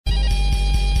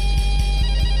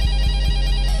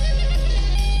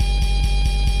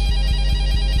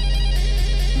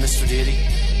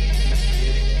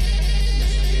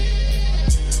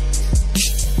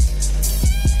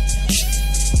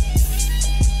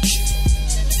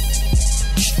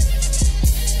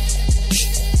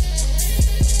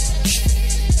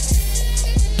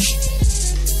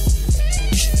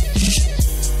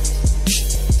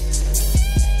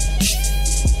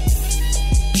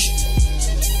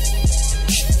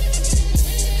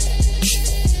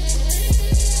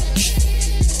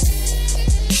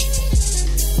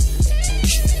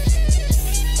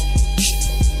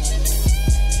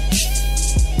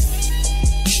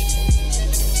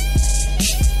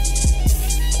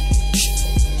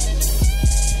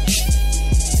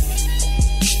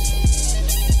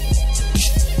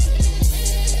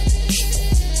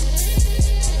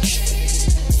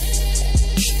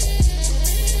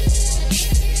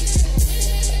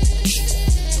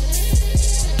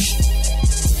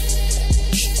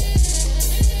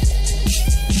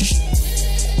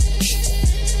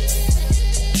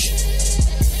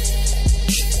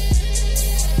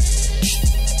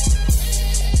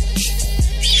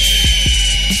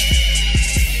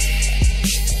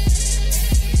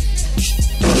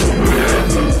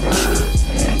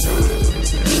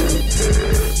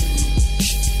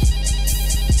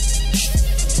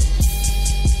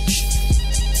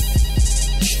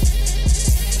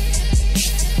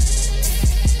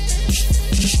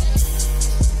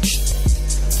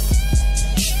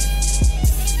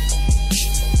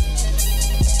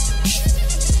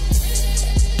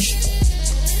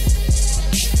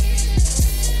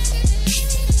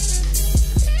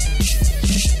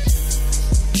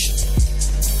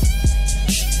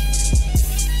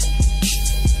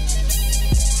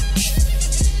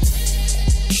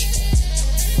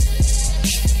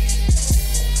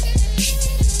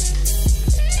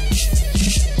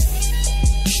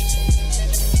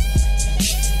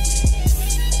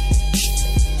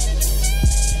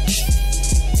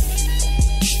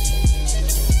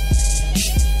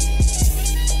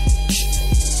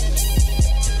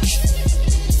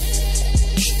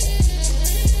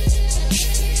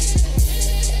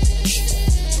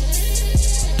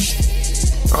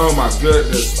Oh my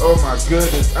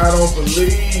goodness, I don't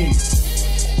believe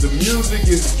the music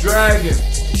is dragging,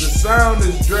 the sound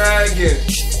is dragging.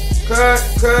 Cut,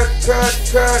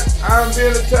 I'm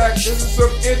being attacked. This is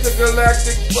some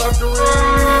intergalactic fuckery.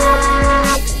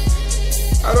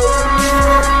 I don't believe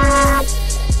it.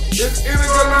 It's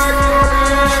intergalactic,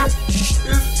 man.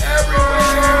 It's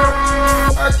everywhere.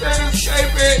 I can't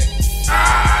escape it.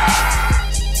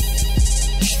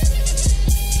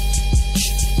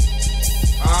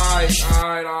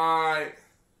 Alright.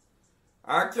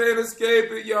 I can't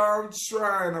escape it, y'all. I'm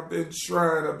trying. I've been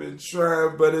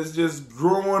trying, but it's just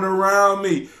growing around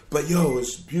me. But yo,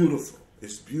 it's beautiful.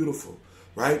 It's beautiful,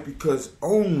 right? Because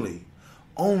only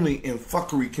in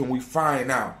fuckery can we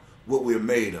find out what we're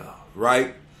made of,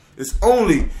 right? It's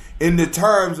only in the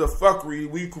times of fuckery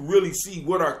we can really see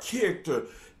what our character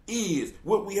is,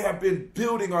 what we have been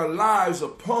building our lives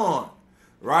upon,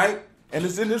 right? And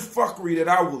it's in this fuckery that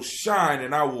I will shine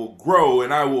and I will grow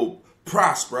and I will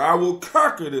prosper. I will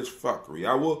conquer this fuckery.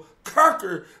 I will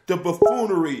conquer the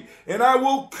buffoonery and I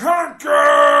will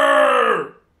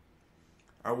conquer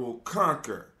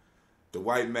the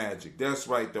white magic. That's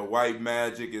right. The white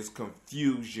magic is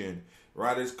confusion,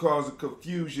 right? It's causing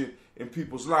confusion in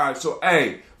people's lives. So,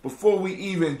 hey, before we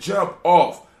even jump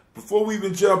off,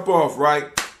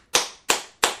 right?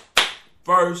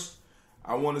 First,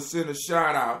 I want to send a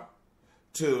shout out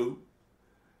to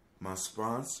my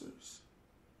sponsors,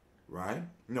 right?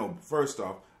 No, first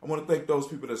off, I want to thank those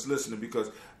people that's listening because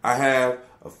I have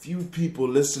a few people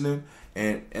listening,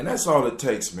 and that's all it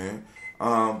takes, man.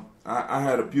 I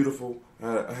had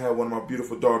one of my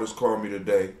beautiful daughters call me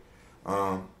today,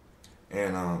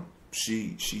 and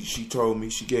she told me,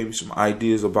 she gave me some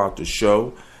ideas about the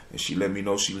show, and she let me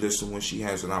know she listened when she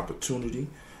has an opportunity.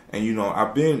 And you know,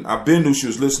 I've been knew she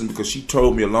was listening because she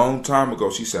told me a long time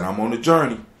ago. She said, I'm on a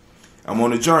journey.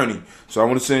 So I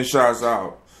want to send shouts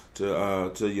out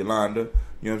to Yolanda.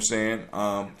 You know what I'm saying?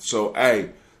 So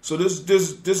this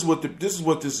is what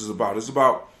this is about. It's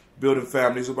about building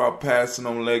families. It's about passing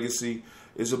on legacy.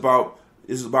 It's about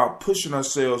pushing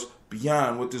ourselves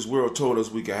beyond what this world told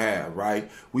us we could have, right?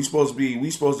 We supposed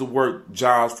to work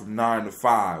jobs from 9 to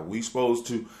 5. We supposed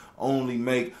to only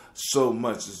make so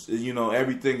much. You know,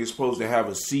 everything is supposed to have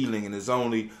a ceiling, and there's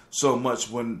only so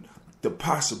much when the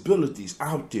possibilities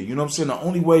out there. You know what I'm saying? The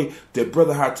only way that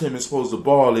Brother Hatim is supposed to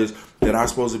ball is that I'm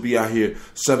supposed to be out here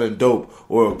selling dope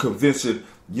or convincing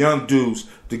young dudes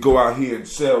to go out here and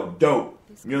sell dope.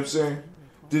 You know what I'm saying?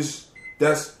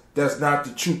 That's not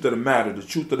the truth of the matter. The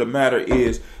truth of the matter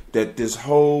is that this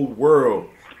whole world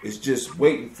is just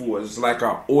waiting for us. It's like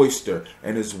our oyster,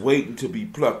 and it's waiting to be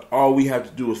plucked. All we have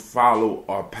to do is follow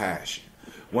our passion.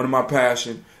 One of my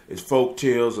passion is folk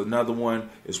tales. Another one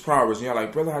is proverbs. And you're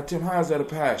like, Brother Hatim, how is that a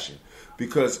passion?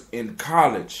 Because in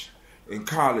college,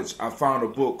 I found a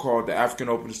book called The African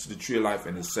Openings to the Tree of Life,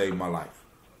 and it saved my life.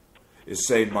 It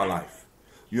saved my life.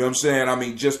 You know what I'm saying? I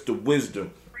mean, just the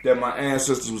wisdom that my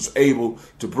ancestors was able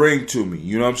to bring to me.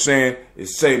 You know what I'm saying? It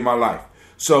saved my life.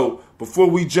 So before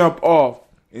we jump off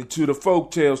into the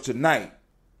folk tales tonight,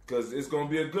 because it's going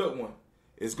to be a good one.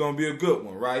 It's going to be a good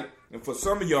one, right? And for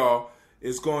some of y'all,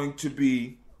 it's going to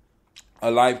be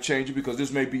a life changer because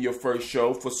this may be your first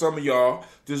show. For some of y'all,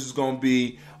 this is going to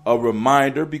be a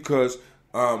reminder because,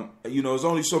 you know, there's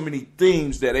only so many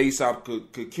themes that Aesop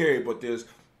could carry, but there's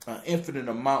an infinite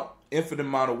amount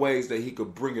of ways that he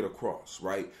could bring it across,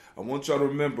 right? I want y'all to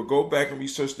remember, go back and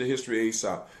research the history of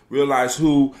Aesop. Realize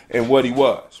who and what he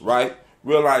was, right?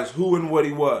 Realize who and what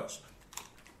he was.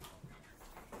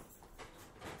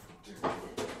 All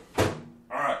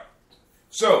right.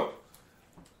 So,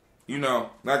 you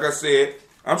know, like I said,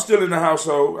 I'm still in the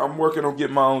household. I'm working on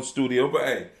getting my own studio, but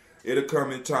hey, it'll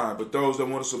come in time. But those that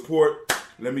want to support,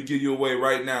 let me give you away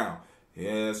right now.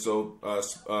 Yeah, so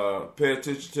pay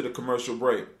attention to the commercial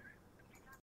break.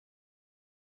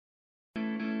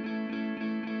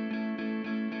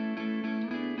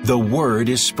 The word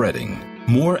is spreading.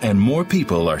 More and more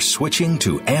people are switching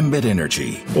to Ambit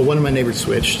Energy. Well, one of my neighbors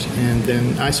switched, and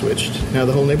then I switched. Now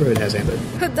the whole neighborhood has Ambit.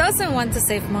 Who doesn't want to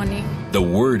save money? The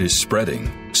word is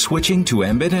spreading. Switching to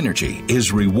Ambit Energy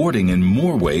is rewarding in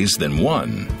more ways than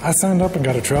one. I signed up and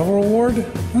got a travel reward.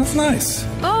 That's nice.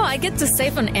 Oh, I get to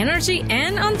save on energy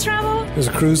and on travel? There's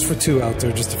a cruise for two out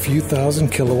there just a few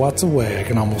thousand kilowatts away. I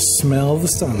can almost smell the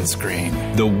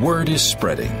sunscreen. The word is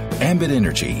spreading. Ambit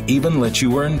Energy even lets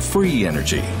you earn free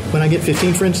energy. When I get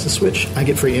 15 friends to switch, I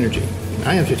get free energy.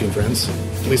 I have 15 friends.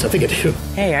 At least I think I do.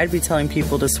 Hey, I'd be telling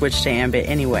people to switch to Ambit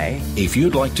anyway. If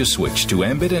you'd like to switch to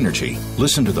Ambit Energy,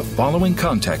 listen to the following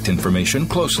contact information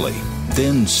closely.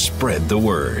 Then spread the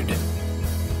word.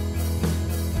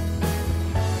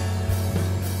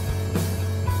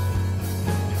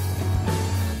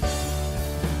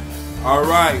 All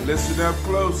right, listen up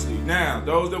closely. Now,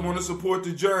 those that want to support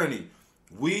the journey,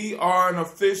 we are an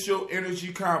official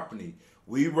energy company.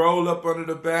 We roll up under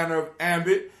the banner of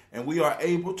Ambit, and we are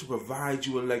able to provide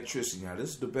you electricity. Now,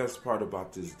 this is the best part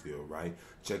about this deal, right?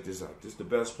 Check this out. This is the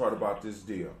best part about this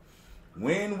deal.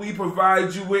 When we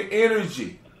provide you with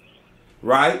energy,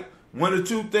 right, one or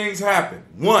two things happen.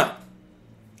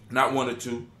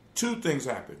 Two things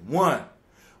happen. One,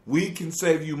 we can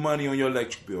save you money on your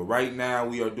electric bill. Right now,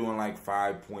 we are doing like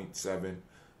 5.7,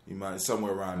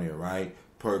 somewhere around there, right,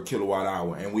 per kilowatt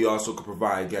hour. And we also can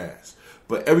provide gas.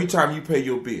 But every time you pay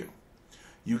your bill,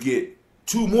 you get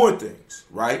two more things,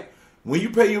 right? When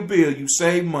you pay your bill, you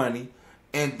save money.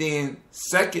 And then,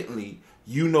 secondly,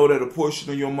 you know that a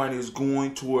portion of your money is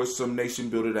going towards some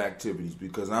nation-building activities,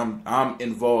 because I'm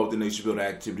involved in nation-building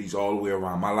activities all the way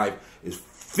around. My life is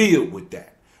filled with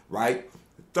that, right?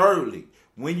 Thirdly,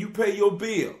 when you pay your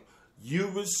bill, you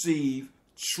receive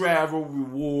travel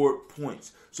reward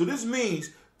points. So this means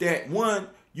that, one,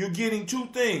 you're getting two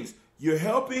things. You're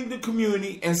helping the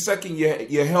community, and second,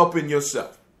 you're helping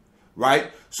yourself, right?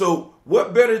 So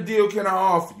what better deal can I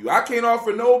offer you? I can't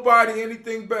offer nobody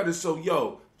anything better.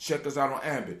 So, check us out on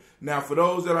Ambit. Now, for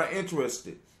those that are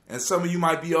interested, and some of you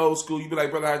might be old school, you be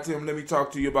like, Brother Tim, let me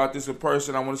talk to you about this in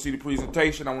person. I want to see the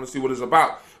presentation. I want to see what it's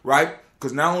about, right?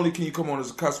 Because not only can you come on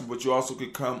as a customer, but you also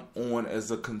could come on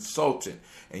as a consultant,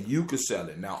 and you could sell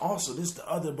it. Now, also, this is the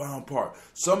other bound part.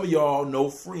 Some of y'all know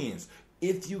friends.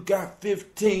 If you got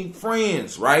 15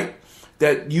 friends, right,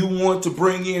 that you want to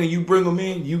bring in and you bring them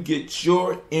in, you get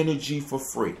your energy for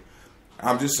free.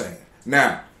 I'm just saying.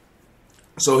 Now,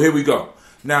 so here we go.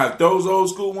 Now, if those old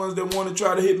school ones that want to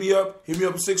try to hit me up at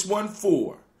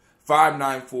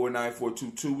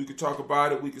 614-594-9422. We could talk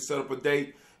about it. We could set up a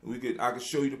date. I could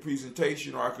show you the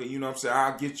presentation, or I could,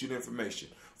 I'll get you the information.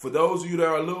 For those of you that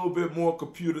are a little bit more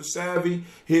computer savvy,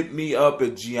 hit me up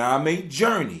at Gye-Nyame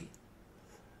Journey.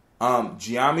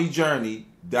 Gye-Nyame Journey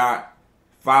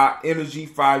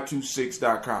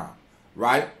energy526.com,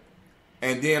 right?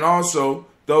 And then also,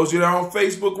 those of you that are on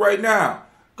Facebook right now,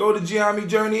 go to Gye-Nyame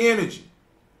Journey Energy.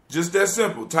 Just that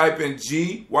simple. Type in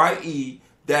Gye-Nyame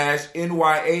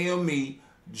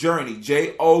Journey, Journey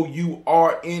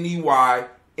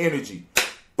Energy.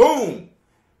 Boom!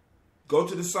 Go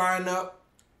to the sign up.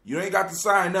 You ain't got to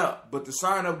sign up, but the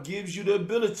sign up gives you the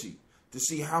ability to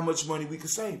see how much money we can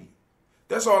save you.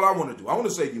 That's all I want to do. I want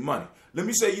to save you money. Let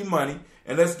me save you money,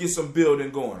 and let's get some building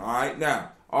going. All right?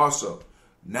 Now,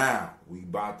 we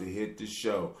about to hit the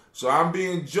show. So I'm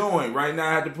being joined right now.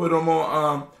 I had to put him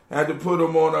on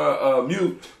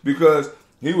mute because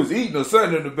he was eating or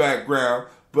something in the background.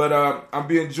 But I'm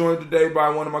being joined today by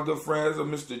one of my good friends,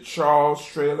 Mr. Charles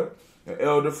Traylor, an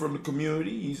elder from the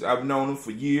community. I've known him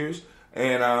for years,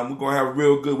 and we're gonna have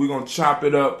real good. We're gonna chop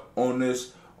it up on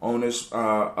this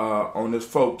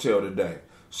folktale today.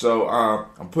 So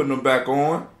I'm putting him back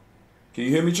on. Can you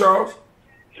hear me, Charles?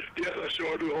 Yes, I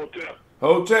sure do.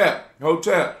 Hotep.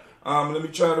 Let me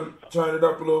try to turn it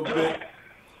up a little bit.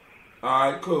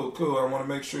 All right, cool. I want to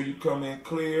make sure you come in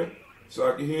clear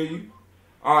so I can hear you.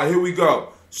 All right, here we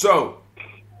go. So,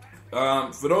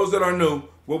 for those that are new,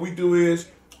 what we do is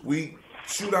we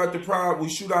shoot out the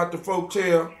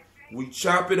folktale, we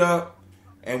chop it up,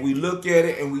 and we look at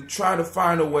it, and we try to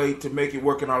find a way to make it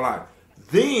work in our life.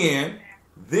 Then,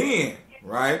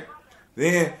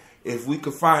 if we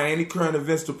could find any current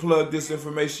events to plug this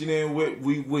information in with,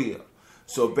 we will.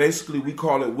 So basically, we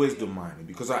call it wisdom mining,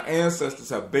 because our ancestors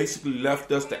have basically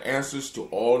left us the answers to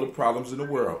all the problems in the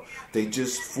world. They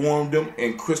just formed them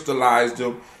and crystallized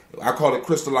them. I call it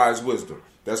crystallized wisdom.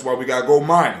 That's why we got to go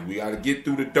mining. We got to get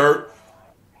through the dirt,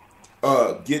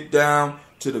 get down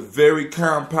to the very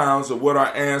compounds of what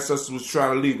our ancestors was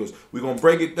trying to leave us. We're going to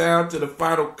break it down to the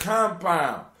final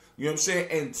compound. You know what I'm saying?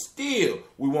 And still,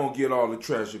 we won't get all the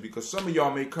treasure, because some of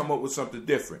y'all may come up with something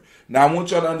different. Now, I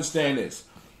want y'all to understand this.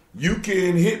 You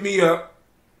can hit me up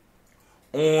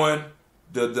on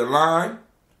the line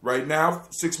right now,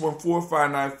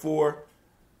 614-594,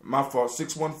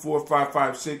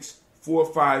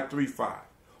 614-556-4535.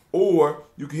 Or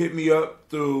you can hit me up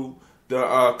through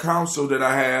the council that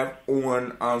I have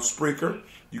on Spreaker.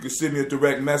 You can send me a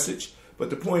direct message. But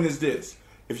the point is this.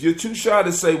 If you're too shy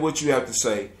to say what you have to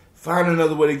say, find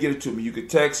another way to get it to me. You can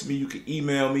text me. You can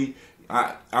email me.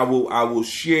 I will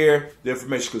share the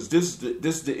information, because this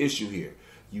is the issue here.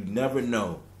 You never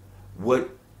know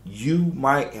what you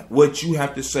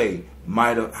have to say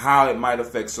how it might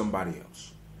affect somebody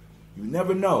else. You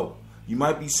never know. You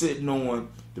might be sitting on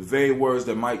the very words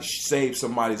that might save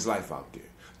somebody's life out there,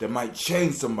 that might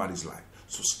change somebody's life.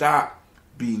 So stop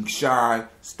being shy,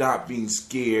 stop being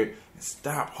scared, and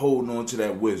stop holding on to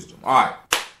that wisdom. All right.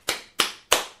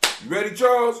 You ready,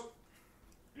 Charles?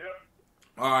 Yep.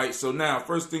 All right, so now,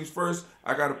 first things first,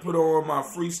 I got to put on my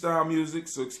freestyle music,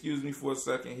 so excuse me for a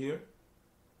second here.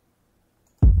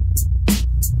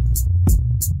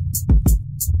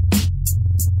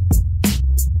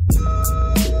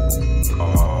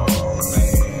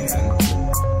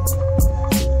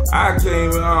 I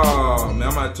came in, oh man,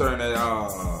 I'm gonna turn that,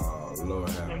 oh Lord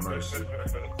have mercy.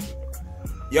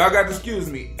 Y'all got to excuse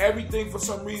me, everything for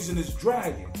some reason is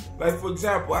dragging. Like for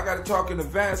example, I gotta talk in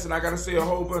advance and I gotta say a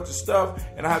whole bunch of stuff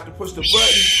and I have to push the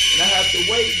button and I have to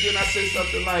wait, then I say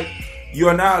something like, you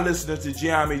are now listening to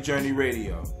Gye-Nyame Journey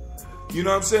Radio. You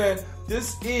know what I'm saying?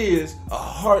 This is a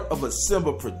Heart of a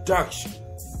Simba production.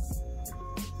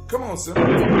 Come on, Simba.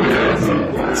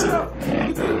 What's up? Look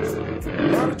at this.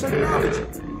 Modern technology.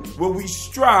 Where we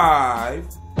strive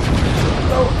to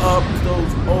throw up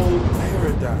those old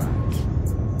paradigms.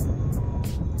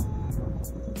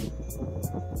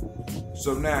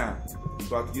 So now, we're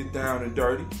about to get down and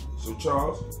dirty. So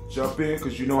Charles, jump in,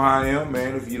 cause you know how I am,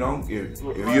 man. If you don't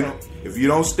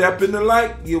step in the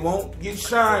light, you won't get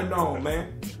shined on,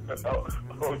 man.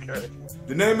 Okay.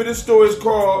 The name of this story is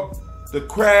called The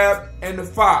Crab and the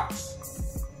Fox.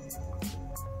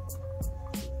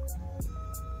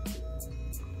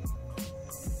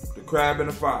 The Crab and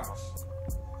the Fox.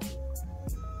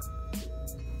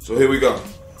 So here we go.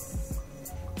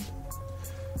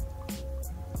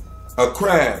 A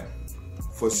crab,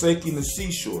 forsaking the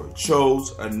seashore,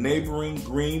 chose a neighboring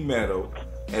green meadow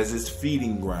as its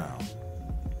feeding ground.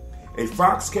 A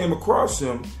fox came across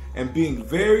him and, being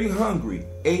very hungry,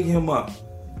 ate him up.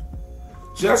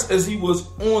 Just as he was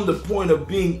on the point of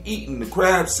being eaten, the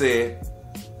crab said,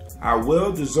 I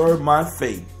well deserve my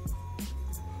fate.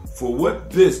 For what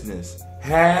business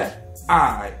had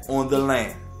I on the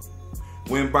land,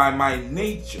 when by my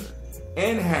nature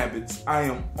and habits I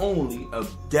am only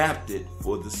adapted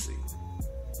for the sea?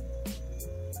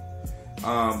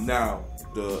 Now,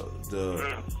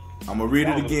 I'm gonna read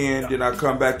it again, then I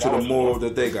come back to the moral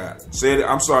that they got. Say it.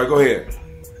 I'm sorry. Go ahead.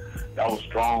 That was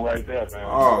strong right there, man.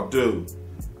 Oh, dude.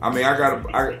 I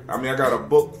got a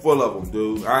book full of them,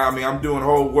 dude. I'm doing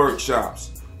whole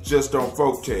workshops just on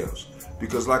folktales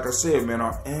because, like I said, man,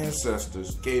 our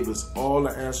ancestors gave us all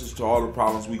the answers to all the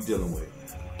problems we dealing with.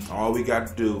 All we got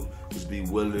to do is be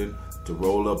willing to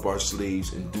roll up our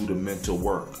sleeves and do the mental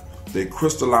work. They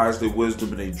crystallized their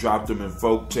wisdom and they dropped them in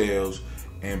folk tales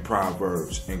and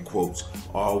proverbs and quotes.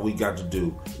 All we got to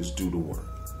do is do the work.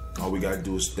 All we got to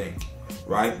do is think,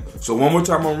 right? So one more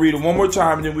time, I'm going to read it one more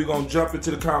time, and then we're going to jump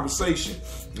into the conversation.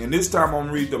 And this time, I'm going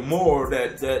to read the moral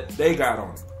that they got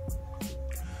on it.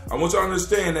 I want you to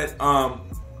understand that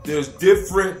there's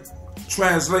different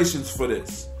translations for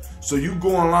this. So you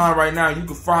go online right now, you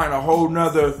can find a whole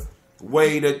nother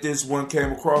way that this one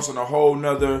came across and a whole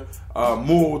nother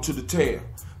moral to the tale.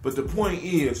 But the point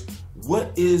is,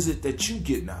 what is it that you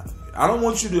getting out of it?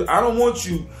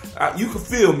 You can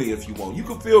feel me if you want. You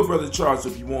can feel Brother Charles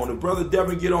if you want. If Brother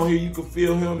Devin get on here, you can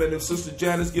feel him. And if Sister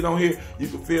Janice get on here, you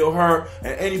can feel her.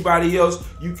 And anybody else,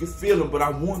 you can feel them. But I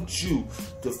want you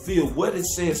to feel what it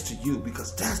says to you,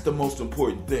 because that's the most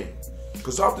important thing.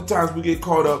 Because oftentimes we get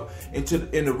caught up in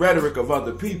the rhetoric of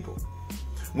other people,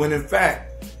 when in fact,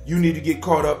 you need to get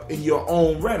caught up in your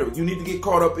own rhetoric. You need to get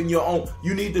caught up in your own.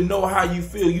 You need to know how you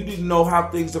feel. You need to know how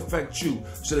things affect you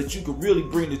so that you can really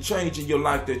bring the change in your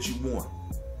life that you want.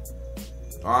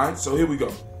 All right, so here we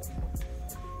go.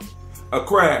 A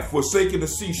crab, forsaking the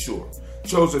seashore,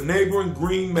 chose a neighboring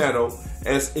green meadow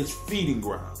as its feeding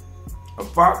ground. A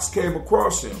fox came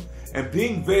across him and,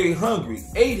 being very hungry,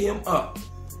 ate him up.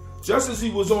 Just as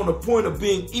he was on the point of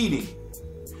being eaten,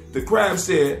 the crab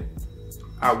said,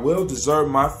 I well deserve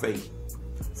my fate.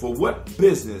 For what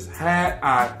business had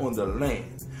I on the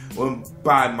land, when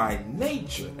by my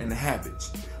nature and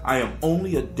habits I am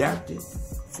only adapted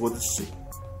for the sea?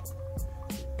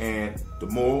 And the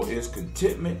moral is,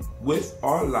 contentment with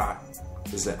our lot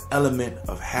is an element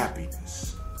of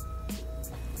happiness.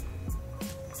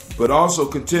 But also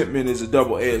contentment is a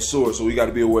double-edged sword, so we got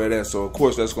to be aware of that. So of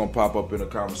course that's going to pop up in the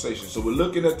conversation. So we're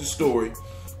looking at the story.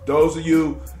 Those of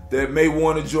you that may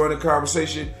want to join the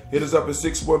conversation, hit us up at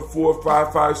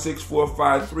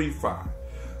 614-556-4535.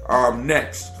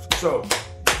 Next. So,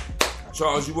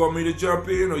 Charles, you want me to jump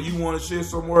in, or you want to share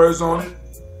some words on it?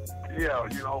 Yeah,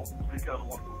 because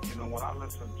when I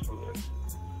listened to it,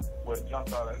 what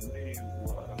jumped out at me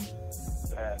was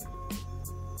that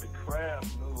the crab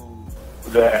knew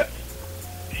that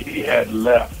he had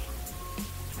left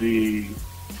the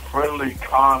friendly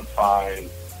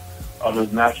confines of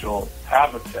his natural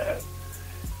habitat,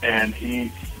 and he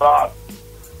thought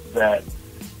that,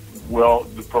 well,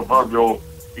 the proverbial,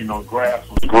 grass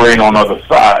was green on the other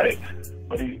side.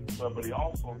 But he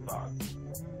also thought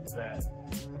that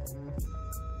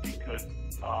he could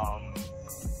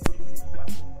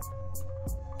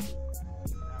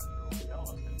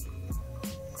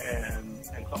and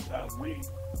sometimes we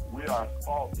are at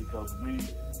fault because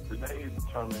today's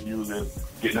term they use is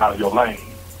getting out of your lane.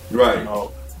 Right.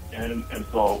 And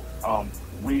so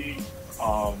we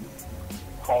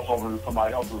cross over to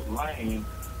somebody else's lane,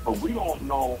 but we don't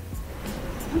know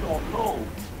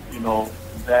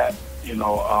that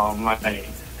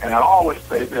lane. And I always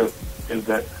say this is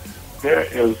that there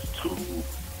is two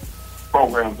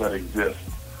programs that exist,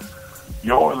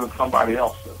 yours and somebody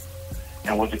else's.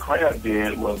 And what the crab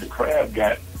did was the crab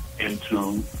got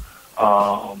into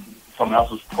someone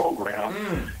else's program,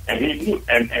 and he knew,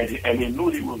 and he knew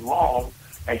he was wrong,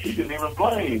 and he didn't even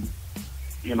blame,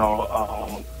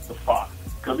 the fox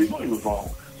because he knew he was wrong.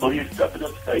 So he accepted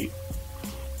his fate.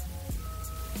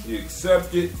 He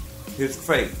accepted his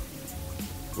fate,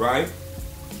 right?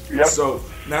 Yep. So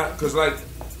now, because like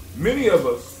many of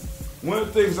us, one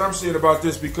of the things I'm saying about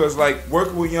this, because like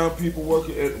working with young people,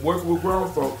 working with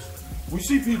grown folks, we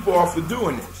see people often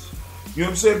doing this. You know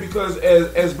what I'm saying? Because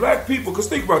as black people, because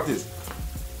think about this,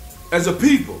 as a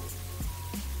people,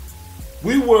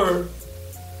 we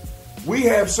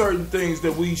have certain things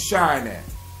that we shine at.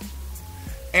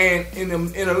 And in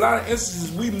a lot of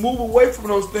instances, we move away from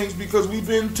those things because we've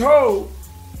been told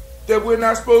that we're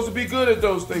not supposed to be good at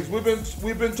those things. We've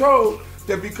been told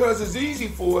that because it's easy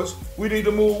for us, we need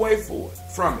to move away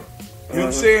from it. You know what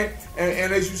I'm saying?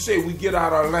 And as you say, we get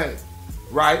out our lane,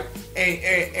 right?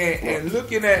 And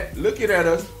looking at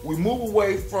us, we move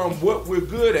away from what we're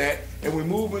good at, and we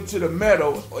move into the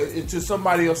meadow, into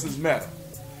somebody else's meadow.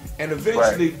 And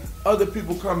eventually, other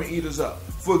people come and eat us up.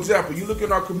 For example, you look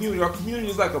at our community. Our community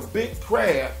is like a big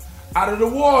crab out of the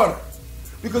water.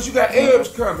 Because you got Arabs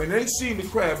coming, they see the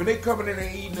crab, and they coming in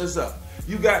and eating us up.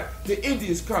 You got the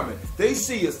Indians coming, they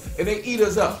see us, and they eat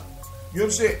us up. You know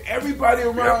what I'm saying? Everybody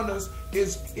around us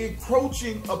is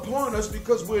encroaching upon us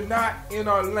because we're not in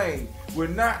our lane. We're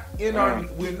not in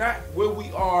we're not where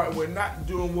we are, and we're not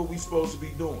doing what we're supposed to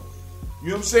be doing. You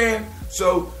know what I'm saying?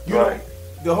 So, you know,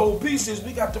 the whole piece is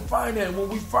we got to find that. And when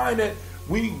we find that,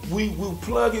 we will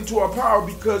plug into our power,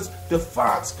 because the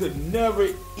fox could never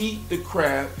eat the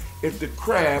crab if the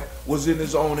crab was in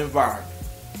his own environment.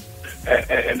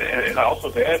 And also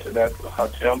to add to that,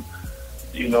 Tim,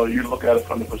 you look at it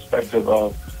from the perspective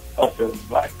of us as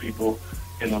black people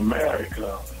in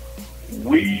America.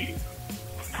 We,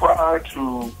 prior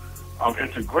to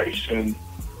integration,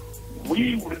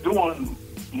 we were doing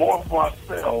more for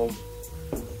ourselves,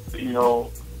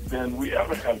 than we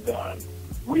ever have done.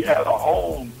 We had our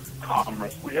own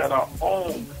commerce. We had our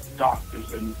own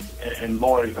doctors and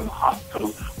lawyers and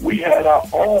hospitals. We had our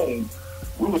own.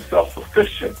 We were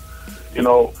self-sufficient,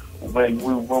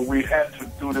 when we had to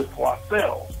do this for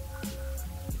ourselves.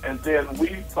 And then we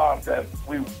thought that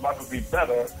we might be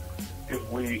better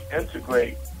if we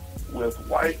integrate with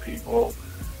white people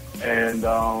and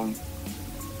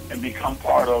become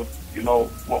part of,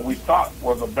 what we thought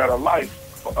was a better life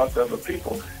for us as a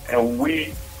people. And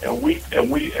we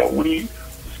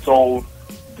sold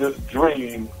this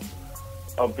dream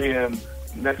of being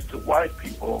next to white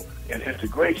people and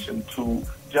integration to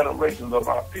generations of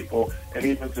our people. And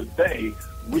even today,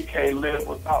 we can't live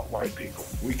without white people.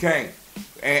 We can't.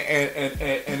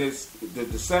 And it's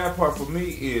the sad part for me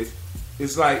is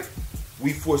it's like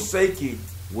we forsaking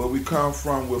where we come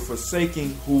from. We're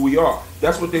forsaking who we are.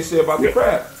 That's what they say about the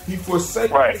crab. He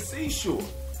forsaken the seashore.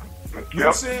 You know what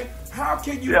I'm saying? How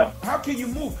can you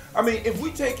move? I mean, if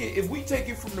we take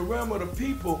it from the realm of the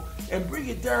people and bring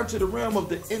it down to the realm of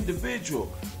the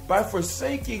individual, by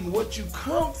forsaking what you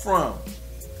come from,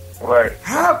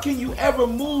 how can you ever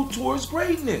move towards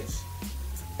greatness?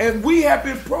 And we have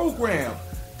been programmed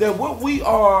that what we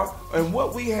are and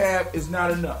what we have is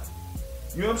not enough.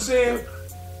 You know what I'm saying?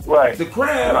 Right. The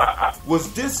crab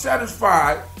was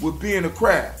dissatisfied with being a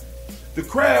crab. The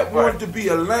crab wanted to be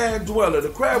a land dweller. The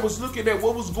crab was looking at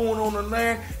what was going on the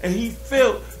land, and he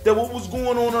felt that what was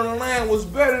going on the land was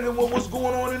better than what was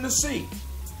going on in the sea.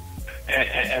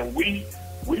 And we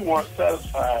weren't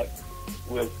satisfied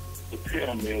with the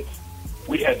pyramids.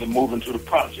 We had to move into the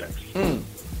projects.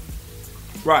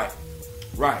 Right.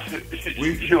 You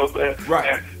know what I'm saying?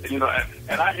 Right.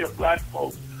 And I hear black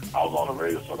folks. I was on the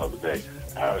radio show the other day.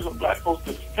 I heard some black folks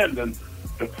defending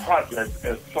the project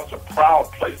as such a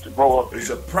proud place to grow up in. It's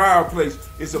a proud place.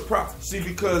 See,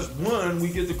 because one, we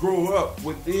get to grow up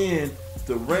within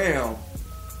the realm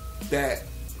that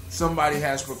somebody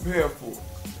has prepared for.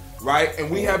 right? And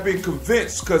we have been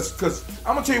convinced, because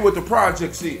I'm going to tell you what the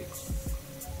projects is,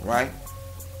 right?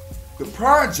 The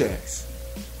projects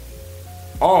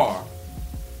are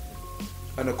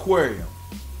an aquarium.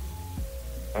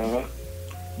 You know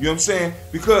what I'm saying?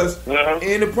 Because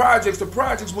in the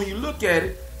projects, when you look at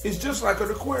it, it's just like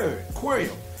an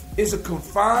aquarium. It's a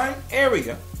confined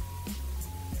area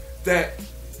that,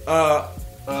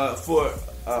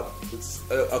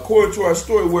 according to our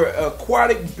story, where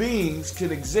aquatic beings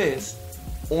can exist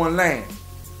on land.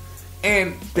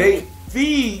 And they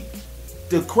feed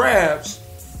the crabs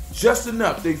just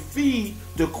enough. They feed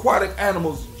the aquatic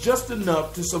animals just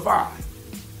enough to survive.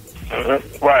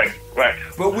 Right.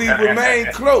 But we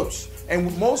remain close.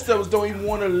 And most of us don't even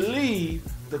want to leave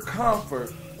the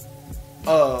comfort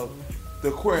of the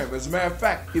aquarium. As a matter of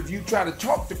fact, if you try to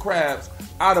talk the crabs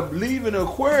out of leaving the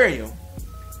aquarium,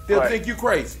 they'll think you're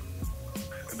crazy.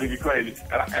 I think you're crazy.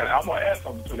 And I'm going to add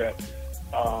something to that.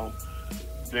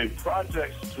 The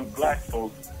projects to black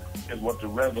folks is what the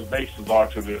reservations are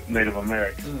to the Native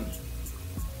Americans.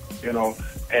 You know,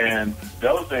 and the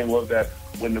other thing was that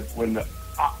when the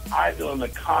idea and the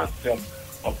concept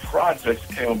of projects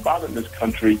came about in this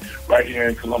country, right here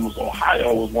in Columbus,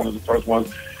 Ohio, was one of the first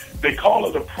ones. They call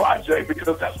it a project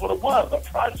because that's what it was, a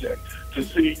project, to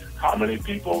see how many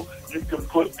people you can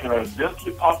put in a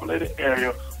densely populated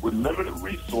area with limited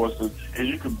resources, and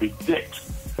you can predict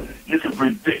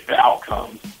the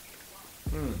outcomes.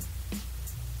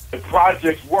 The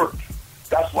projects worked.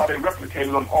 That's why they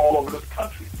replicated them all over this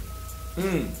country.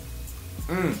 We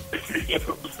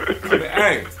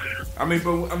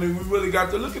really got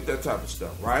to look at that type of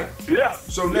stuff, right? Yeah.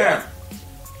 So now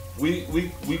we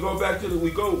go back to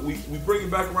we bring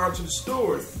it back around to the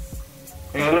story.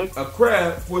 And a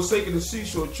crab, forsaking the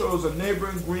seashore, chose a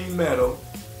neighboring green meadow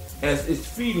as its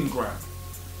feeding ground.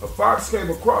 A fox came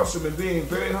across him and, being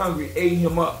very hungry, ate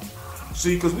him up.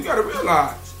 See, because we got to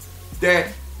realize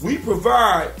that we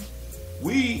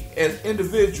as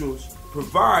individuals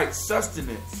provide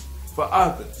sustenance for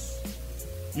others.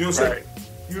 You know what I'm saying?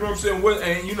 You know what I'm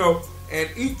saying? And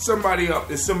eat somebody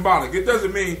up is symbolic. It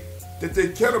doesn't mean that they're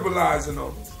cannibalizing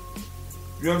on us.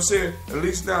 You know what I'm saying? At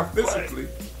least now physically.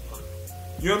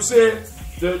 You know what I'm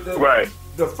saying?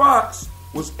 The fox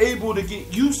was able to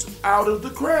get use out of the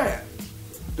crab.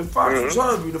 The fox was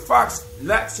hungry. The fox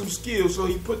lacked some skills, so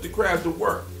he put the crab to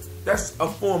work. That's a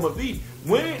form of eating.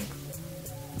 When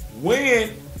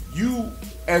you,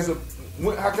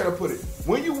 how can I put it?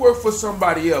 When you work for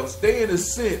somebody else, they in a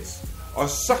sense are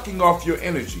sucking off your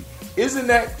energy. Isn't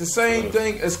that the same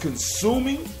thing as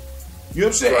consuming? You know what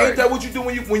I'm saying? Ain't that what you do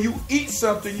when you eat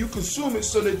something? You consume it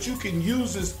so that you can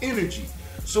use this energy.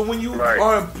 So when you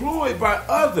are employed by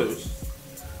others,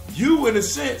 you in a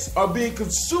sense are being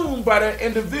consumed by that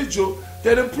individual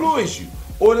that employs you,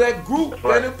 or that group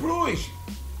that employs you,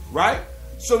 right?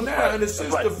 So now, in a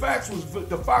sense, the fox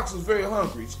was very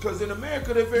hungry, because in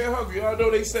America they're very hungry.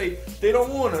 Although they say they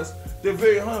don't want us, they're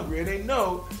very hungry, and they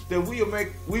know that we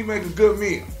make a good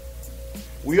meal.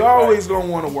 We always gonna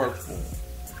want to work for them.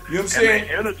 You know what I'm saying?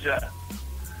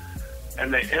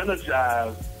 And they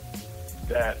energize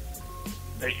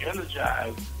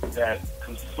that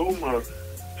consumer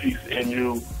piece in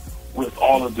you with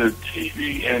all of the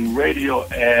TV and radio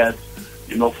ads,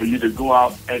 for you to go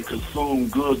out and consume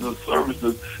goods and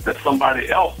services that somebody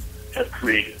else has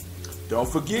created. Don't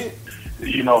forget.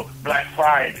 Black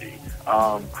Friday,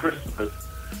 Christmas,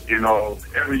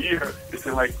 every year it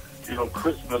seems like,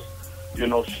 Christmas,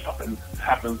 shopping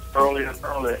happens earlier and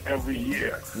earlier every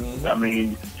year. I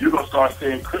mean, you're going to start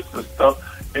seeing Christmas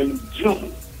stuff in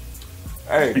June.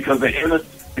 Because they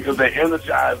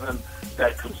energizing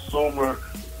that consumer,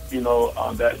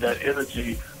 that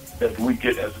energy that we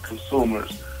get as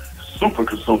consumers, super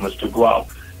consumers, to go out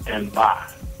and buy.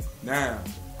 Now,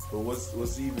 but what's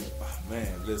even,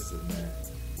 listen, man.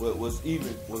 What's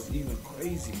even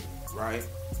crazier, right,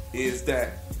 is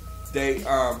that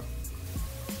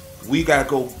we gotta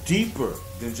go deeper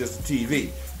than just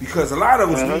TV, because a lot of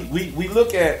us we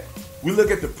look at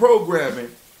the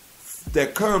programming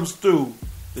that comes through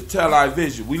the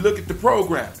television. We look at the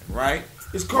programming, right?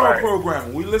 It's called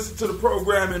programming. We listen to the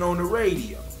programming on the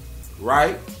radio,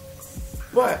 right?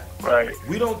 But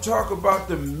we don't talk about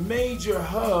the major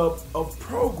hub of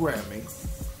programming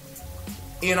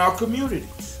in our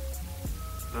communities.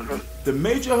 The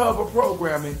major hub of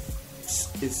programming,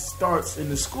 it starts in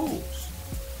the schools.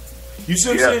 You see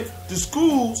what I'm saying? The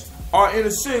schools are, in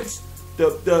a sense, the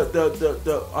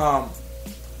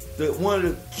one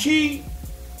of the key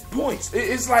points.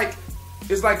 It's like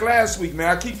last week, man.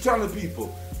 I keep telling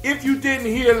people, if you didn't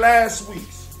hear last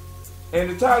week's, and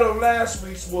the title of last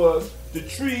week's was "The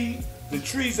Tree the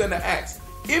trees and the axe.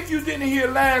 If you didn't hear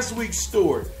last week's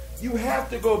story, you have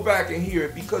to go back and hear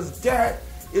it, because that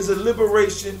is a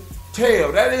liberation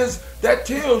tale. That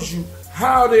tells you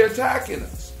how they're attacking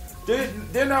us.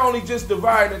 They're not only just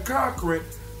dividing and conquering,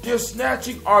 they're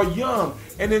snatching our young,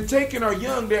 and then taking our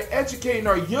young, they're educating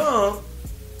our young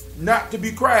not to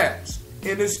be crabs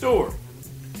in this story.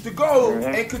 To go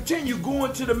and continue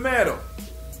going to the meadow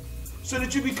so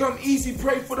that you become easy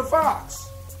prey for the fox.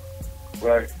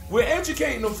 Right. We're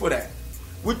educating them for that.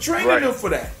 We're training them for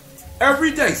that.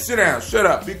 Every day, sit down, shut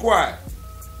up, be quiet.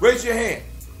 Raise your hand.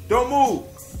 Don't move.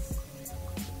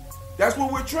 That's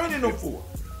what we're training them for.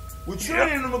 We're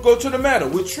training them to go to the meadow.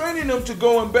 We're training them to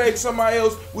go and beg somebody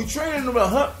else. We're training them to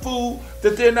hunt food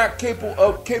that they're not capable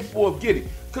of getting.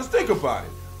 Because think about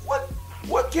it.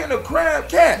 What can a crab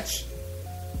catch?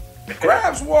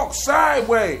 Crabs walk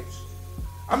sideways.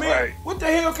 I mean, what the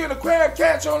hell can a crab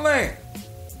catch on land?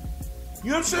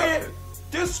 You know what I'm saying?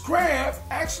 This crab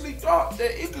actually thought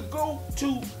that it could go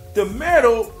to the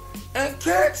meadow and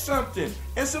catch something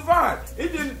and survive.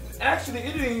 It didn't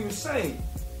even say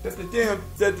that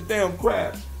the damn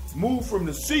crab moved from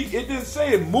the sea. It didn't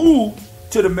say it moved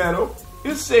to the meadow.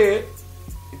 It said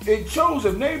it chose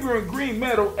a neighboring green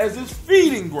meadow as its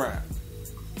feeding ground.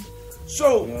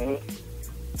 So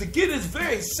to get its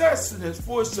very sustenance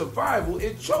for its survival,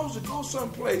 it chose to go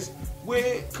someplace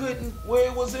where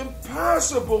it was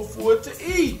impossible for it to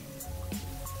eat.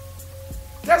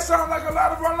 That sounds like a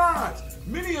lot of our lives.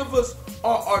 Many of us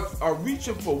are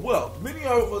reaching for wealth. Many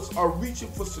of us are reaching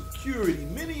for security.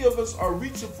 Many of us are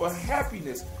reaching for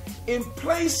happiness in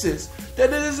places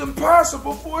that it is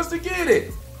impossible for us to get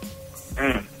it.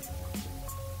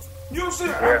 You know what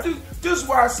I'm saying? This is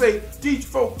why I say these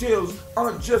folk tales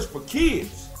aren't just for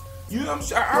kids. You know what I'm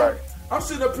saying? I'm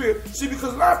sitting up here, see,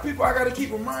 because a lot of people, I got to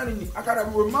keep reminding you, I got to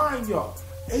remind y'all,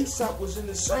 Aesop was in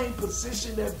the same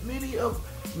position that matter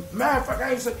of fact,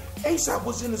 I even say, Aesop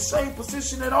was in the same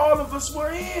position that all of us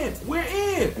were in. We're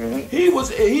in. He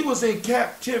was in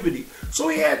captivity. So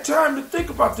he had time to think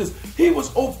about this. He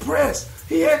was oppressed.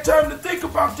 He had time to think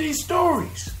about these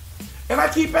stories. And I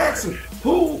keep asking,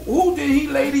 who did he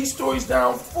lay these stories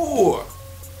down for?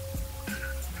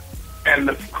 And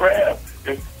the crab,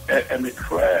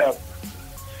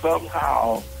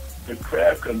 somehow the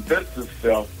crab convinced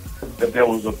itself that there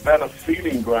was a better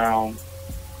feeding ground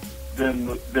than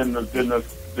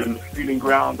the feeding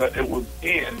ground that it was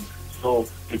in. So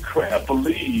the crab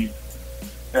believed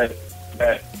that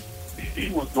he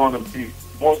was going to be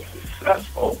more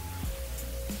successful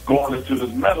going into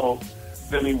this meadow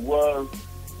than he was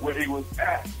where he was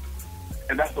at.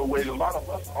 And that's the way a lot of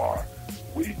us are.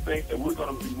 We think that we're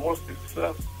going to be more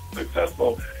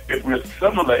successful if we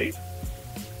assimilate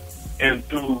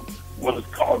into what is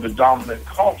called the dominant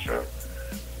culture,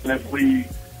 and if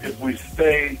we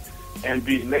stay and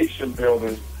be nation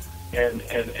builders and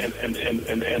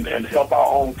help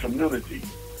our own community.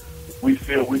 We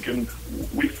feel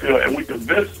and we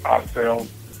convince ourselves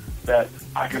that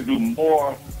I can do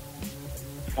more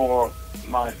for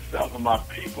myself and my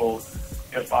people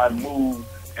if I move,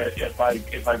 if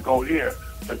I go here.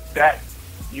 But that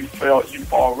you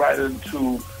fall right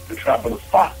into the trap of the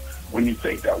fox when you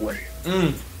think that way.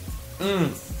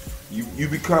 You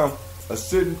become a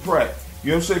sitting prey.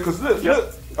 You know what I'm saying? Because look,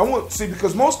 I want to see,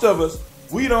 because most of us,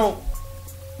 we don't,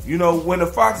 when the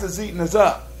fox is eating us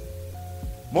up,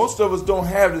 most of us don't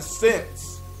have the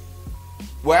sense.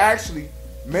 Well, actually,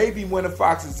 maybe when the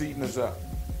fox is eating us up.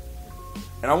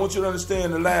 And I want you to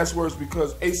understand the last words,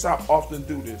 because Aesop often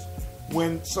do this.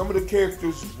 When some of the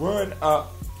characters run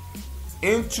up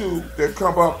into their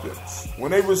comeuppance,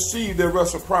 when they receive their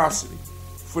reciprocity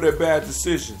for their bad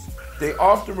decisions, they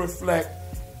often reflect,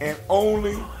 and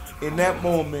only in that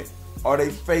moment are they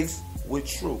faced with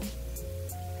truth.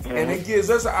 And it gives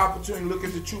us an opportunity to look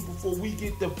at the truth before we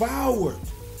get devoured.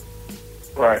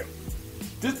 Right.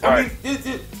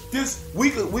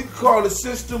 We could call it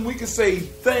system, we could say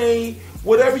thing,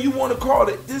 whatever you want to call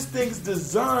it. This thing's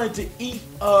designed to eat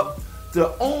up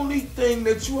the only thing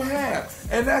that you have,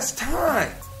 and that's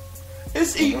time.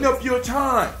 It's eating up your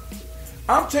time.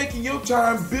 I'm taking your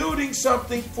time building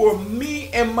something for me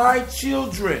and my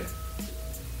children.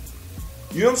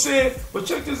 You know what I'm saying? But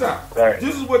check this out. Right.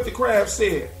 This is what the crab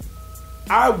said.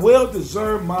 I well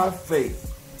discern my fate.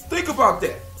 Think about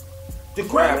that. The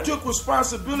crab took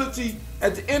responsibility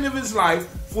at the end of his life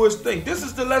for his thing. This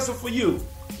is the lesson for you.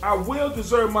 I well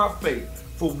deserve my fate.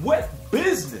 For what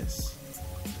business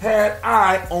had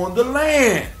I on the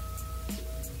land,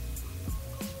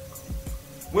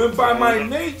 when by my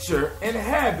nature and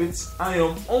habits I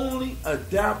am only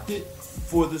adapted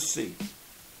for the sea?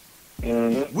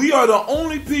 Mm-hmm. We are the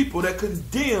only people that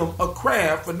condemn a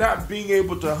crab for not being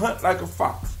able to hunt like a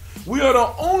fox. We are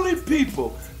the only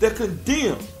people that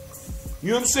condemn, you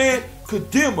know what I'm saying?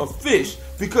 Condemn a fish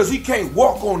because he can't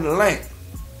walk on the land.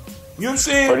 You know what I'm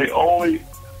saying?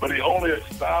 But he only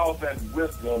espoused that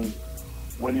wisdom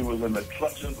when he was in the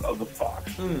clutches of the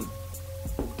fox.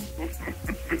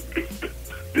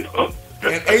 You know?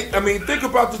 And I mean, think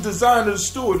about the design of the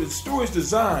story. The story is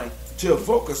designed to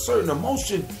evoke a certain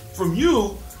emotion from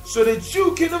you so that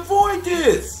you can avoid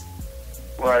this.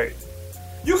 Right.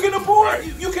 You can avoid.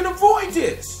 You can avoid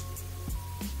this.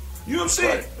 You know what I'm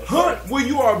saying? Right. Hunt where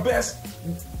you are best.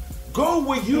 Go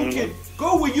where you can.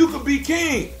 Go where you can be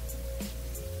king.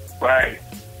 Right.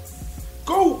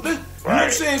 Go. You know what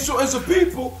I'm saying? So as a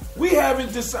people, we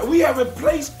haven't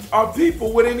placed our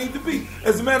people where they need to be.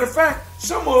 As a matter of fact,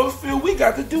 some of us feel we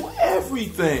got to do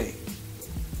everything.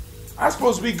 I'm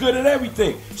supposed to be good at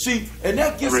everything. See, and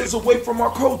that gets us away from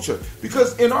our culture.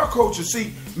 Because in our culture,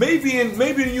 see, maybe in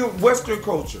your Western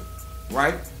culture,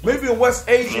 right? Maybe in West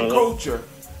Asian culture,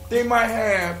 they might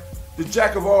have the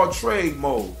jack of all trade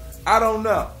mode. I don't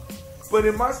know. But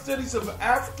in my studies of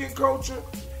African culture,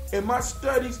 in my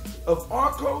studies of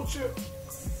our culture,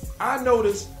 I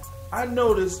noticed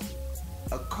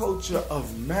a culture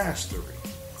of mastery.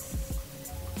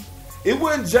 It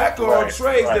wasn't jack of all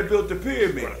trades that built the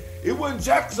pyramid. It wasn't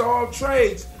jacks of all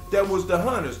trades that was the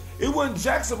hunters. It wasn't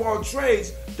jacks of all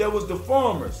trades that was the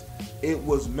farmers. It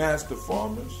was master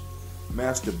farmers,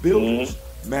 master builders,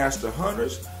 master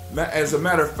hunters. As a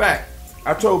matter of fact,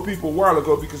 I told people a while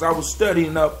ago, because I was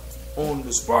studying up on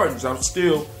the Spartans. I'm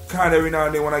still kind of every now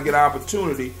and then when I get an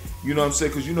opportunity, you know what I'm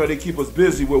saying, because you know they keep us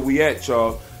busy where we at,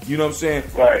 y'all. You know what I'm saying?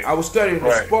 Right. I was studying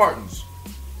the Spartans.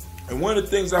 And one of the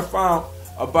things I found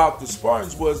about the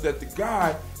Spartans was that the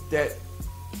guy that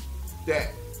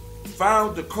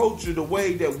found the culture the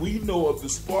way that we know of the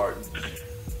Spartans,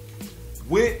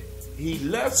 he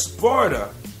left Sparta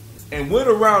and went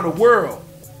around the world,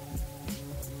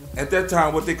 at that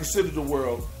time what they considered the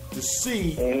world, to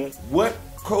see what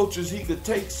cultures he could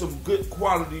take some good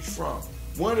qualities from.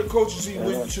 One of the cultures he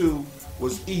went to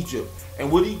was Egypt.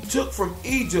 And what he took from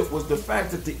Egypt was the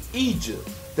fact that in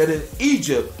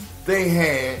Egypt they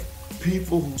had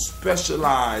people who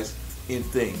specialized in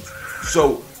things.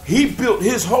 So he built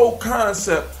his whole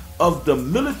concept of the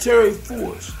military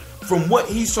force from what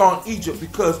he saw in Egypt,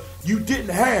 because you didn't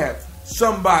have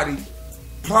somebody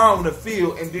plowing the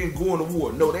field and then going to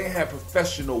war. No, they had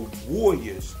professional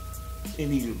warriors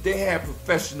in Egypt. They had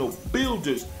professional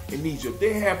builders in Egypt.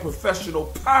 They had professional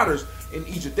potters in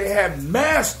Egypt. They had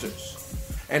masters.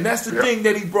 And that's the thing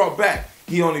that he brought back.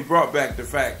 He only brought back the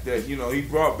fact that, you know, he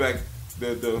brought back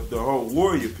the whole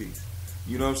warrior piece.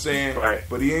 You know what I'm saying? Right.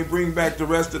 But he ain't bring back the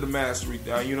rest of the mastery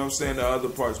down, you know what I'm saying, the other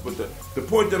parts. But the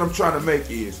point that I'm trying to make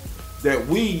is that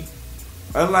we,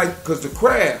 unlike, because the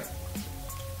crab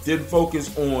didn't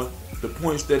focus on the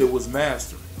points that it was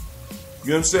mastering. You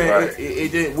know what I'm saying? Right.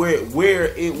 It didn't, where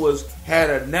it was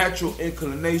had a natural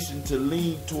inclination to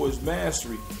lean towards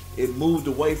mastery, it moved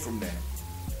away from that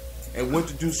and went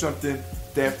to do something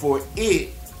that for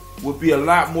it would be a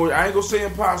lot more, I ain't gonna say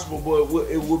impossible, but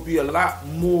it would be a lot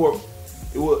more,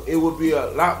 it would be a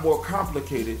lot more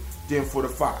complicated than for the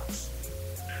fox.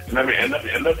 And let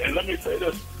me say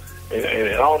this, and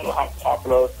I don't know how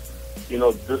popular, you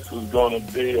know, this is going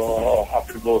to be, or how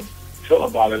people feel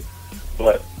about it,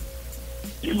 but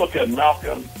you look at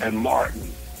Malcolm and Martin,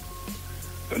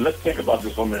 and let's think about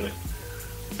this for a minute.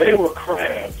 They were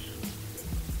crabs,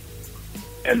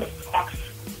 and the fox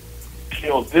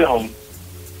killed them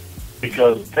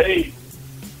because they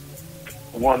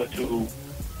wanted to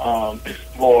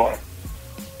explore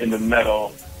in the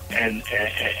meadow and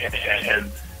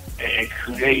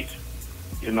create,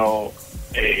 you know,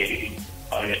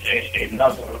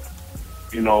 another,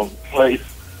 you know, place,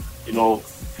 you know,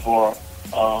 for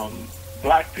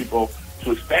black people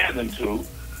to expand into.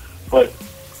 But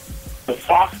the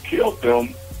fox killed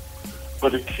them,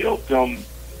 but it killed them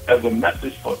as a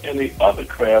message for any other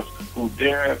crabs who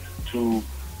dared to,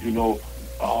 you know,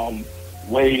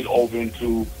 wade over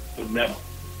into the meadow.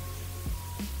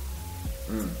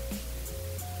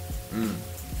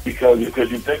 Because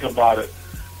you think about it,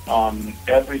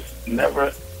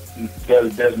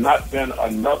 there's not been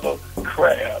another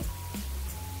crab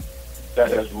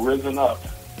that has risen up,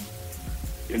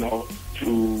 you know,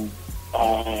 to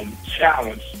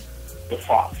challenge the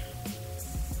fox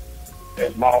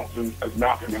as Malcolm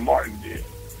and Martin did.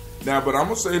 Now, but I'm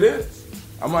gonna say this.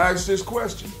 I'm gonna ask this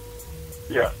question.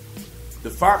 Yeah. The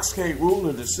fox can't rule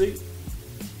in the sea.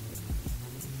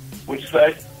 What'd you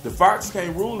say? The fox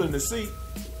can't rule in the sea.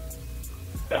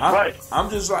 right. I'm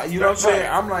just like, you know what I'm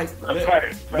saying? I'm like,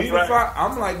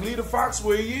 I'm like Leader Fox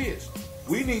where he is.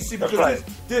 We need to see, because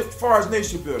as far as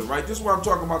nation building, right? This is what I'm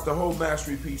talking about, the whole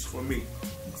mastery piece for me.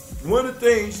 One of the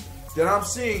things that I'm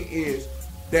seeing is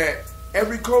that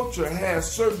every culture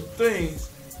has certain things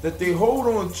that they hold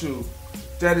on to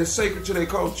that is sacred to their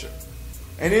culture.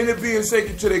 And in it being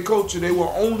sacred to their culture, they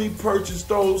will only purchase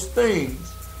those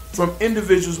things from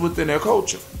individuals within their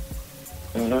culture.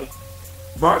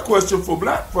 My question for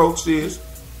black folks is,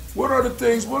 what are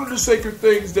the sacred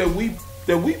things that we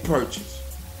purchase?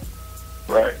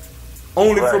 Right.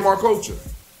 Only from our culture.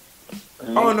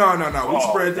 Oh, no. We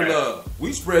spread the love.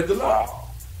 We spread the love. Wow.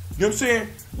 You know what I'm saying?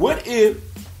 What if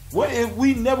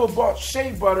we never bought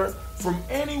shea butter from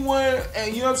anyone?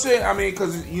 And you know what I'm saying? I mean,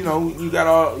 because you got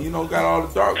all the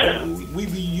dark. We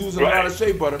be using a lot of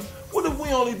shea butter. What if we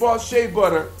only bought shea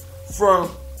butter from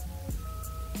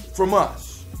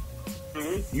us?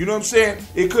 You know what I'm saying?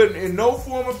 It couldn't, in no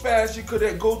form or fashion, could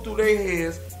that go through their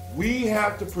hands. We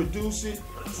have to produce it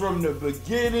from the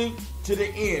beginning to the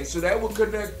end. So that would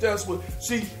connect us with.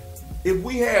 See, if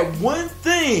we had one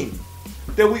thing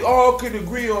that we all could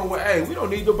agree on, well, hey, we don't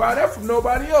need to buy that from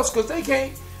nobody else, because they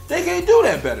can't do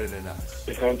that better than us.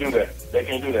 They can't do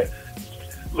that.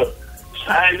 Look,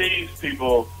 Chinese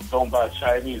people don't buy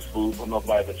Chinese food from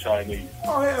nobody but Chinese.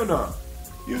 Oh, hell no.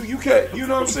 You can't. You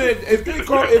know what I'm saying? If they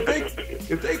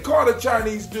caught a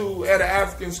Chinese dude at an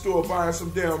African store buying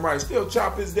some damn rice, they'll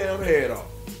chop his damn head off.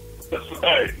 That's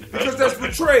right. Because that's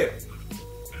betrayal.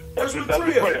 That's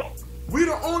betrayal. We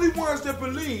the only ones that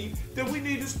believe that we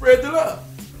need to spread the love.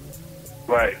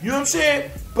 Right. You know what I'm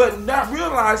saying? But not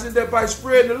realizing that by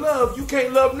spreading the love, you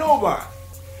can't love nobody.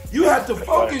 You have to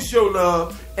focus your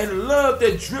love, and the love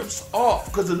that drips off,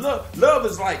 because the love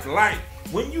is like light.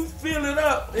 When you fill it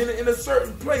up in a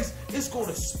certain place, it's going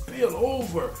to spill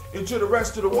over into the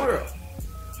rest of the world.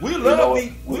 We love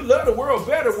the world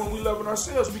better when we loving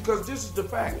ourselves, because this is the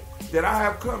fact that I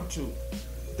have come to,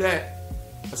 that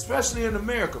especially in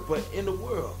America, but in the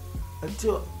world,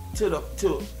 until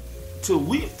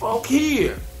we folk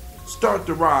here start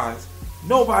to rise,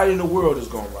 nobody in the world is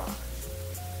gonna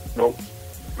rise. Nope.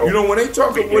 You know, when they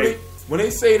talk, when they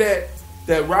say that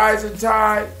rising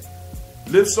tide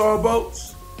lifts all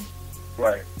boats,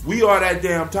 right? We are that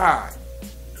damn tide.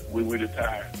 We the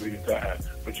tide.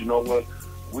 But you know what?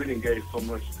 We didn't give the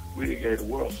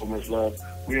world so much love.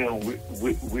 We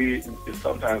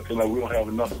sometimes feel like we don't have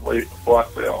enough for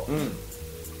ourselves.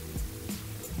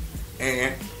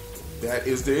 And that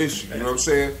is the issue. You know what I'm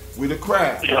saying? We're the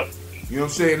crab. Yep. You know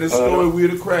what I'm saying? This story, we're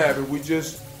the crab, and we're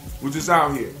just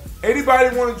out here.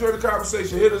 Anybody want to join the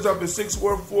conversation, hit us up at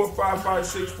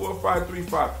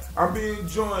 614-556-4535. I'm being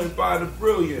joined by the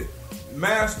brilliant,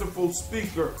 masterful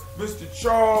speaker, Mr.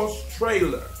 Charles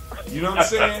Traylor. You know what I'm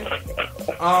saying?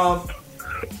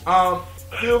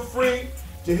 Feel free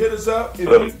to hit us up.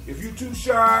 If you too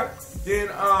shy, then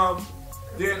go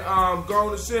on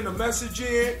and send a message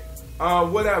in.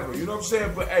 Whatever. You know what I'm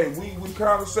saying? But hey, we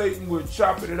conversating, we're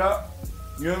chopping it up.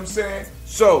 You know what I'm saying?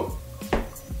 So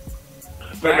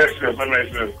let me ask you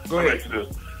this. Go ahead.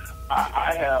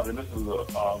 I have, and this is a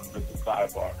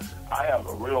sidebar, I have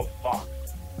a real fox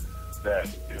that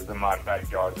is in my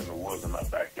backyard, in the woods in my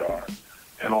backyard.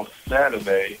 And on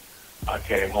Saturday, I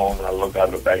came home and I looked out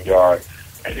in the backyard,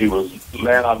 and he was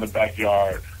laying out in the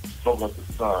backyard, soaking up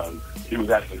the sun. He was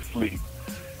actually asleep.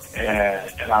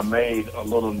 And I made a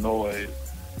little noise,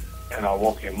 and I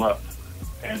woke him up.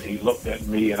 And he looked at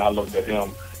me, and I looked at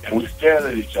him, and we stared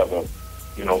at each other,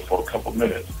 you know, for a couple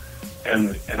minutes. And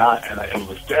it was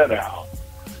a stare down.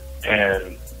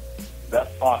 And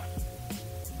that fox,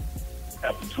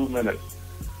 after 2 minutes,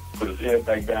 put his head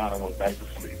back down and went back to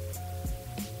sleep.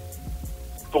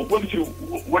 So what do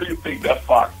you think that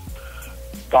fox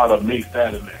thought of me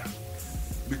standing there?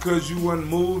 Because you wasn't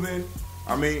moving.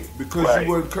 I mean, because you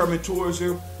wasn't coming towards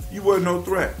him, you wasn't no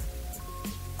threat.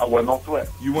 I wasn't no threat.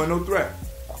 You wasn't no threat.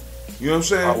 You know what I'm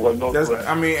saying? I wasn't no threat.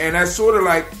 I mean, and that's sort of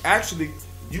like, actually,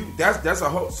 that's a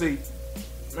whole, see,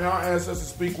 man, our ancestors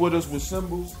speak with us with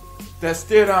symbols. That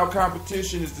stare down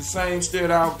competition is the same stare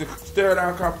down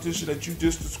competition that you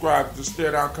just described, the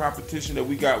stare down competition that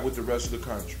we got with the rest of the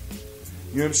country.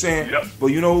 You know what I'm saying? Yep. But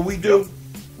you know what we do? Yep.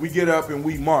 We get up and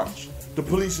we march. The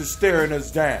police is staring us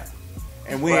down.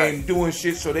 And we ain't doing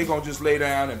shit, so they gonna just lay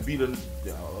down and beat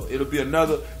it'll be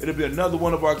another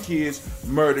one of our kids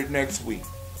murdered next week.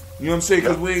 You know what I'm saying?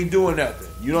 Because we ain't doing nothing.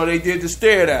 You know, they did the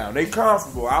stare down. They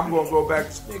comfortable. I'm gonna go back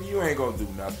to nigga, you ain't gonna do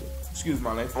nothing. Excuse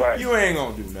my language. Right. You ain't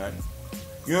gonna do nothing.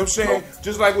 You know what I'm saying?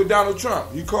 Just like with Donald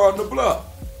Trump, he called the bluff.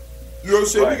 You know what I'm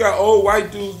saying? We got old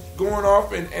white dudes going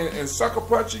off and sucker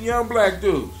punching young black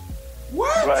dudes.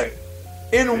 What? Right.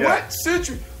 In what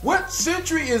century? What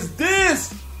century is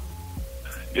this?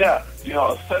 Yeah, you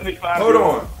know, a 75. Hold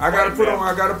on. I gotta put on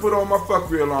my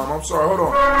fuckery alarm. I'm sorry, hold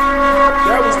on.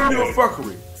 That was pure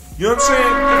fuckery. You know what I'm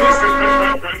saying?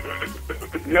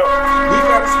 We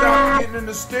gotta stop getting in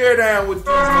the stare down with these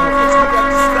motherfuckers. We got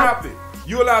to stop it.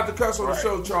 You allowed to cuss on the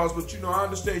show, Charles, but you know, I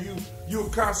understand you're a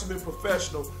consummate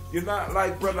professional. You're not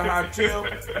like Brother Hatim.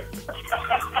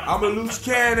 I'm a loose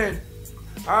cannon.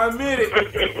 I admit it.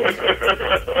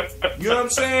 You know what I'm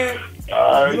saying?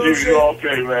 You're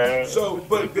okay, man. So,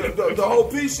 but the whole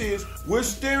piece is we're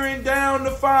staring down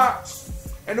the fox.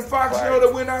 And the fox know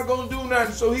that we're not going to do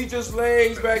nothing. So he just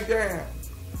lays back down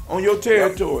on your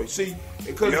territory. See,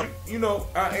 because,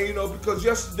 because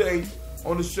yesterday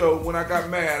on the show, when I got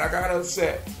mad, I got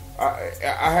upset. I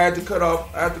had to cut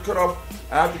off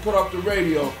the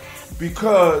radio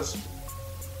because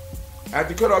I had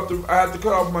to cut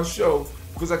off my show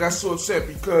because I got so upset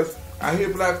because I hear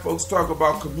black folks talk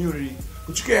about community,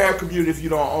 but you can't have community if you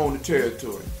don't own the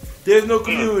territory. There's no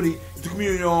community if the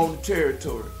community don't own the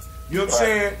territory. You know what I'm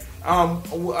saying?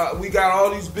 We got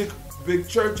all these big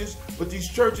churches, but these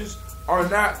churches are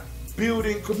not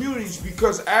building communities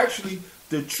because actually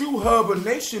the true hub of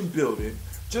nation building,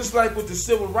 just like with the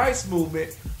civil rights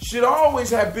movement, should always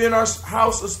have been our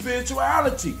house of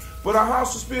spirituality. But our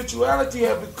house of spirituality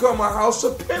has become a house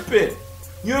of pimping.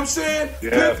 You know what I'm saying? Yeah.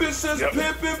 Pimping since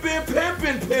pimping been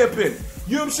pimping.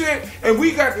 You know what I'm saying? And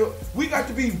we got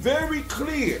to be very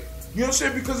clear. You know what I'm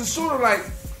saying? Because it's sort of like,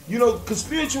 because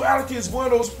spirituality is one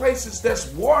of those places that's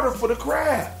water for the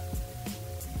crab.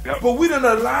 Yep. But we done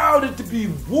allowed it to be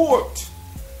warped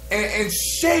and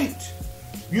shaped.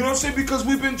 You know what I'm saying? Because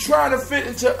we've been trying to fit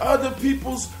into other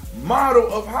people's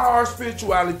model of how our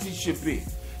spirituality should be.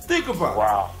 Think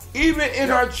about it. Even in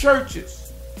our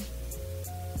churches,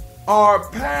 our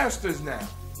pastors now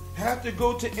have to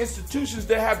go to institutions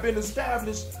that have been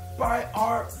established by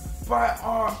our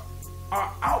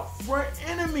out front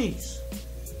enemies.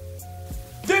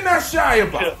 They're not shy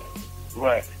about it.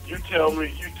 Right. You tell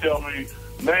me,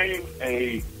 name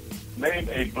a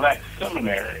black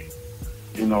seminary,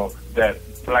 that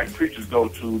black preachers go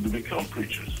to become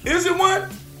preachers. Is it one?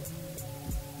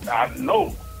 I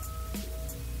know.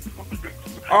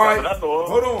 All right,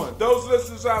 hold on. Those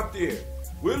listeners out there,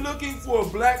 we're looking for a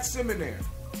black seminary.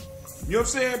 You know what I'm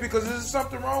saying? Because is there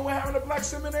something wrong with having a black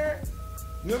seminary?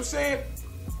 You know what I'm saying?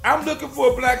 I'm looking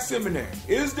for a black seminary.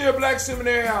 Is there a black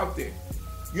seminary out there?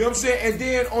 You know what I'm saying? And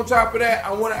then on top of that,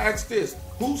 I want to ask this.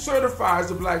 Who certifies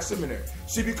a black seminary?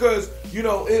 See, because,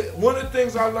 one of the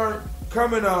things I learned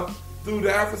coming up through the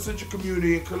Afrocentric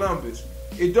community in Columbus,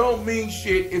 it don't mean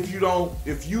shit if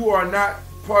you are not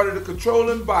part of the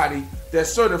controlling body that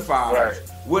certifies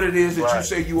what it is that you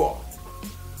say you are.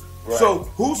 Right. So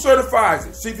who certifies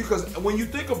it? See, because when you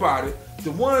think about it,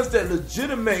 the ones that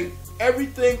legitimate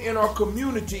everything in our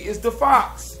community is the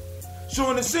fox. So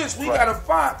in a sense, we got a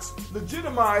fox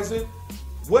legitimizing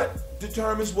what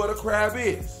determines what a crab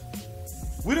is.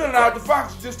 We done allowed the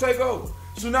fox to just take over.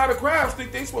 So now the crabs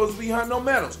think they supposed to be hunting on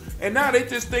meadows. And now they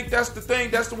just think that's the thing,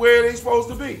 that's the way they supposed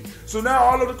to be. So now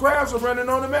all of the crabs are running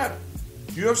on the meadow.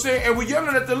 You know what I'm saying? And we're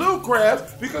yelling at the little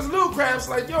crabs because little crabs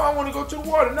like, yo, I want to go to the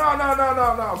water. No,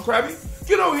 crabby.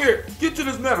 Get over here. Get to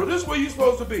this meadow. This is where you're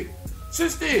supposed to be.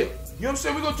 Sit still. You know what I'm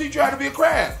saying? We're going to teach you how to be a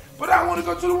crab. But I want to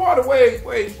go to the water. Wait,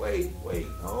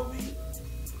 homie.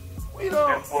 We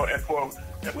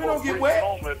don't get wet.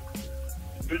 Moment,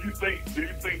 do you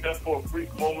think that for a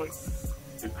brief moment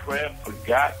the crab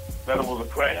forgot that it was a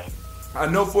crab? I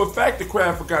know for a fact the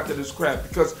crab forgot that it's crab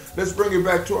because let's bring it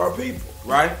back to our people,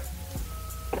 right?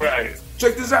 Right.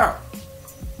 Check this out.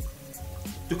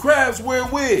 The crabs wear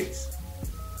wigs.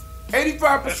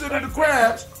 85% of the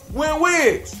crabs wear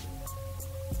wigs.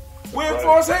 Wearing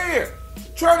false hair.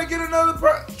 Trying to get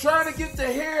the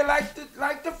hair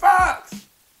like the fox.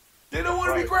 They don't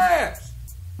want to be crabs.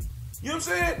 You know what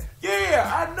I'm saying?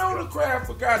 Yeah, I know the crab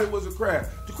forgot it was a crab.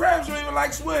 The crabs don't even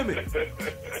like swimming.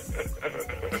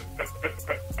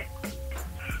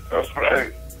 That's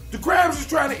right. The crabs is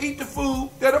trying to eat the food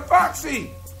that a fox eat.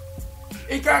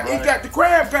 The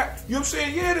crab got, you know what I'm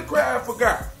saying? Yeah, the crab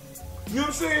forgot. You know what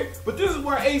I'm saying? But this is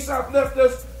why Aesop left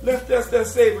us that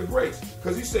saving grace.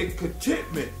 Because he said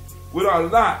contentment with our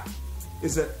lot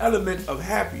is an element of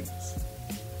happiness.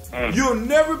 You'll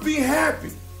never be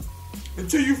happy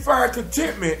until you find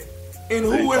contentment in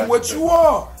who and what you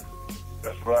are.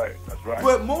 That's right.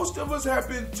 But most of us have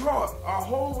been taught our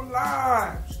whole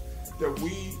lives that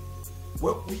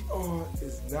what we are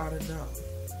is not enough.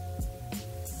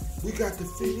 We got to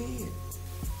fit in.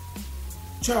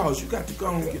 Charles, you got to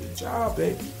go and get a job,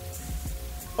 baby.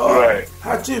 Right.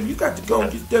 Hi, Jim, you got to go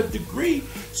and get that degree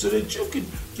so that you can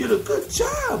get a good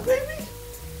job, baby.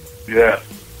 Yeah.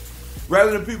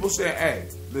 Rather than people saying, hey,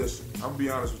 listen, I'm going to be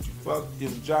honest with you. Fuck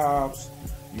them jobs.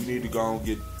 You need to go and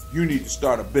you need to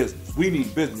start a business. We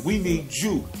need business. We need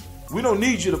you. We don't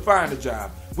need you to find a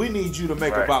job. We need you to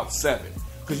make about 7.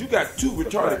 Because you got 2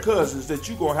 retarded cousins that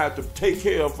you're going to have to take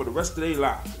care of for the rest of their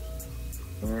lives.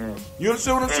 You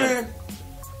understand what I'm saying?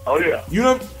 Oh, yeah.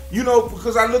 You know,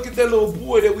 because I look at that little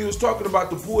boy that we was talking about,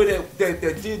 the boy that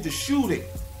did the shooting.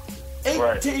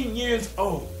 18 years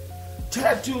old.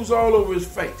 Tattoos all over his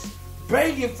face.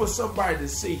 Begging for somebody to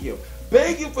see him.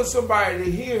 Begging for somebody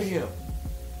to hear him.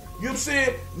 You know what I'm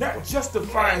saying? Not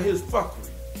justifying his fuckery.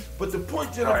 But the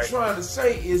point that I'm trying to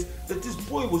say is that this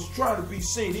boy was trying to be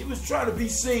seen. He was trying to be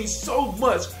seen so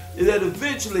much that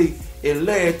eventually it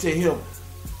led to him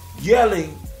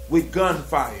yelling with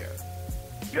gunfire.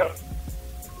 Yeah.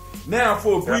 Now,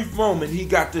 for a brief moment, he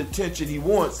got the attention he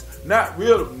wants.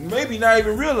 Maybe not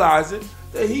even realizing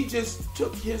that he just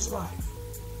took his life.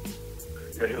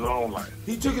 Yeah, his own life.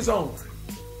 He took his own life.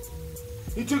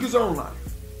 He took his own life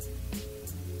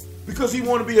because he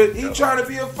want to be he trying to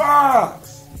be a fox.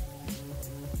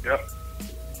 Yep.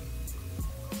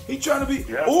 He trying to be,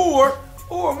 or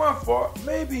my fault.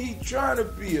 Maybe he trying to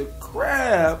be a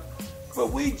crab,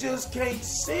 but we just can't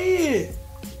see it.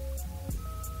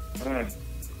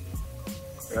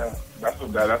 Yeah, that's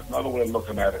another way of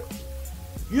looking at it.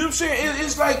 You know what I'm saying?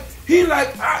 It's like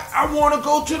I want to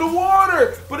go to the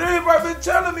water, but everybody been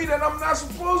telling me that I'm not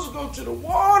supposed to go to the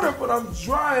water, but I'm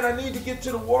dry and I need to get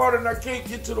to the water and I can't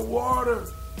get to the water.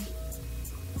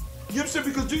 You know what I'm saying?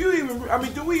 Because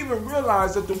do we even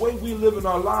realize that the way we live in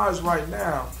our lives right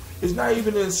now is not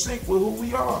even in sync with who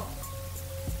we are?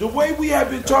 The way we have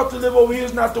been taught to live over here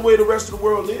is not the way the rest of the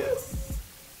world lives.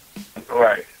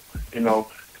 Right. You know,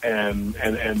 and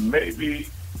maybe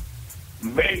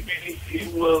he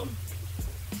was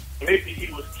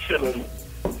killing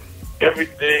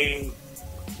everything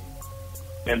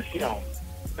in him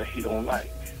that he don't like.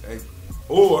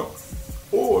 Or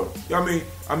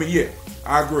yeah,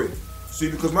 I agree. See,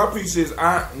 because my piece is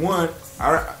I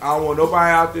don't want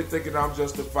nobody out there thinking I'm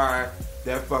justifying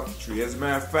that fucking tree. As a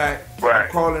matter of fact, I'm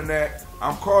calling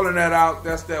that out.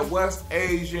 That's that West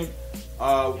Asian,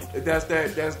 that's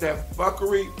that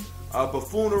fuckery,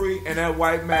 buffoonery, and that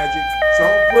white magic. So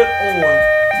I'm gonna put on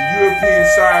the European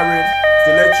siren to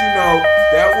let you know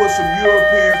that was some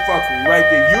European fuckery right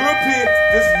there.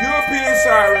 This European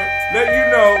siren let you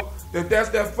know that's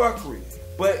that fuckery.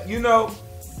 But you know,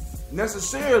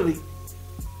 necessarily,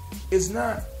 it's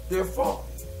not their fault.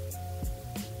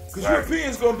 Because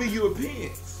Europeans gonna be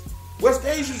Europeans. West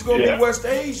Asians gonna be West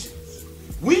Asians.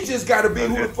 We just gotta be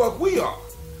who the fuck we are.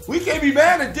 We can't be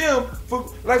mad at them for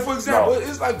example,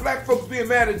 it's like black folks being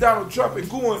mad at Donald Trump and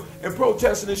going and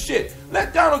protesting and shit.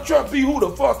 Let Donald Trump be who the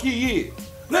fuck he is.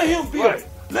 Let him be a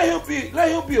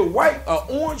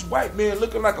orange white man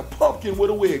looking like a pumpkin with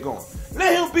a wig on.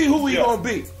 Let him be who he gonna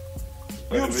be.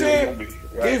 You know what I'm saying?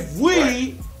 If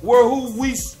we were who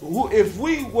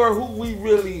we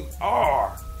really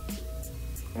are,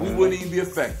 we wouldn't even be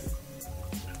affected.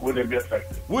 Wouldn't even be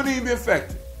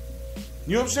affected.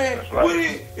 You know what I'm saying? That's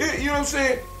right. You know what I'm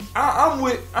saying? I'm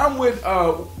with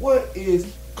what is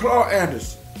Claude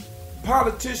Anderson?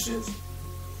 Politicians,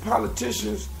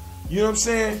 you know what I'm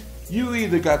saying? You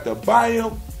either got to buy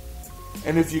them,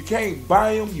 and if you can't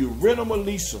buy them, you rent them or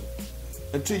lease them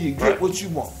until you get what you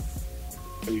want.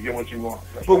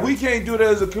 But we can't do that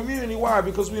as a community. Why?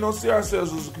 Because we don't see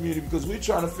ourselves as a community, because we're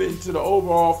trying to fit into the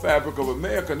overall fabric of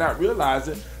America, not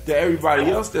realizing that everybody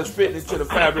else that's fitting into the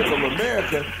fabric of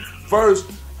America first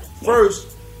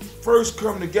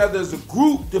come together as a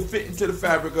group to fit into the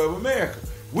fabric of America.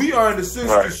 We are in the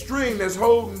 60 string that's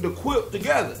holding the quilt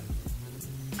together.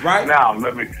 Right? Now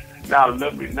let me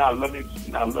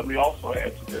also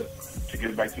add to this to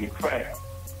get back to the crab.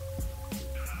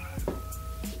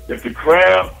 If the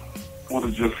crab would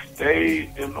have just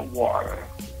stayed in the water,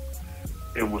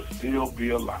 it would still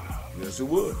be alive. Yes, it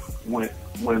would.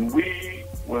 When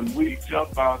we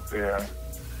jump out there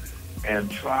and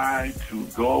try to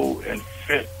go and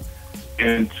fit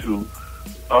into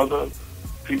other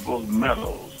people's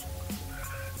meadows,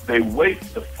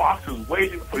 the fox is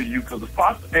waiting for you, because the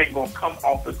fox ain't gonna come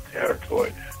off the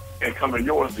territory and come in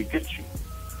yours to get you.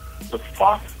 The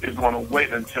fox is gonna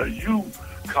wait until you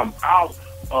come out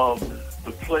of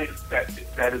the place that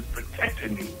is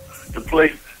protecting you, the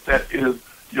place that is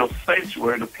your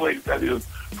sanctuary, the place that is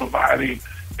providing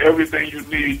everything you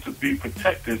need to be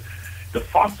protected. The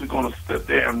fox is going to sit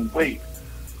there and wait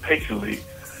patiently,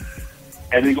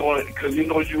 and he's going, because he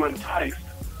knows you're enticed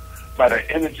by the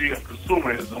energy of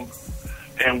consumerism.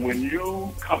 And when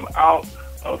you come out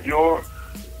of your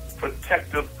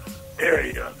protective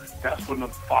area, that's when the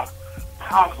fox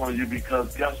pounce on you,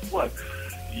 because guess what?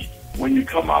 When you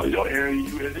come out of your area,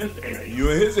 you're in his area.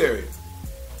 You're in his area.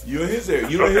 You're in his area.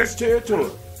 You're in his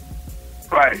territory.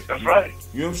 Right, that's right.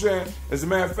 You know what I'm saying? As a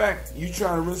matter of fact, you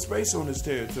trying to rent space on his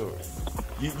territory.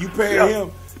 You pay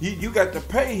him. You got to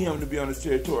pay him to be on his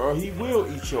territory, or he will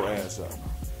eat your ass up.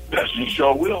 Yes, you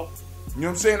sure will. You know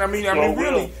what I'm saying? I mean,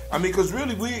 really. I mean, because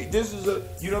really, this is a,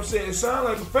 you know what I'm saying? It sounds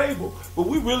like a fable, but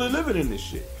we really living in this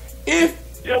shit.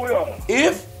 Yeah, we are.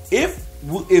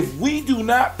 If we do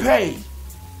not pay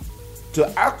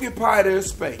to occupy their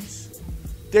space,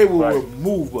 they will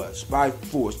remove us by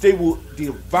force. They will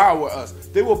devour us.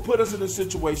 They will put us in a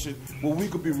situation where we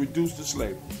could be reduced to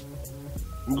slavery.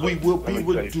 We will be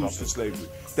reduced to slavery.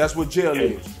 That's what jail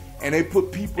is. And they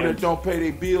put people that don't pay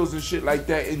their bills and shit like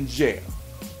that in jail.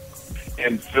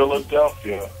 In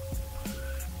Philadelphia,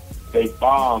 they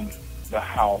bombed the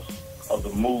house of the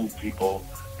MOVE people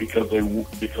because they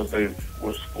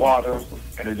were squatters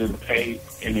and they didn't pay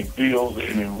any bills,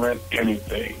 any rent,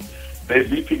 anything.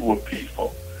 These people were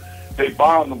peaceful. They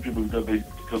bombed them people because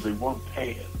they weren't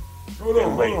paying. Hold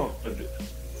on.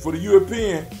 For the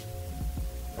European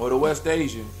or the West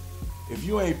Asian, if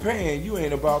you ain't paying, you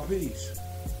ain't about peace.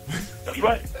 That's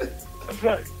right. That's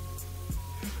right.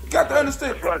 You got to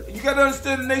understand. You got to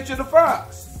understand the nature of the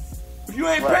fox. If you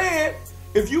ain't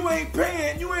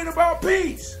paying, you ain't about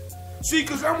peace. See,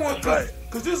 because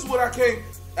because this is what I came.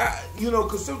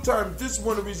 Because sometimes this is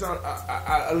one of the reasons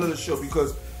I love the show,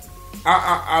 because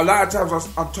a lot of times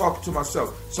I'm talking to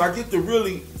myself, so I get to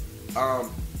really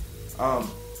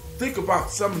think about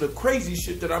some of the crazy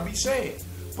shit that I be saying.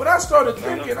 But I started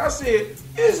thinking, I said,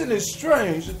 isn't it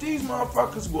strange that these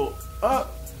motherfuckers will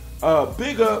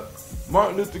big up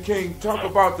Martin Luther King, talk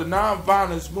about the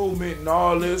nonviolence movement and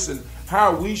all this and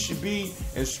how we should be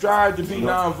and strive to be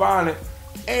nonviolent,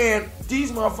 and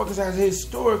these motherfuckers have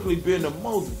historically been the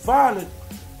most violent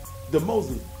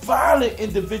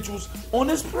individuals on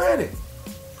this planet.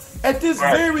 At this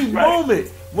very moment,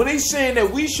 when they saying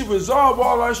that we should resolve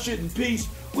all our shit in peace,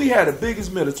 we had the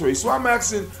biggest military. I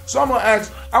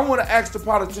want to ask the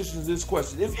politicians this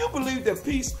question. If you believe that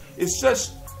peace is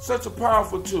such a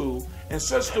powerful tool and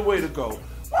such the way to go,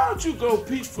 why don't you go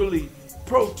peacefully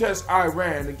protest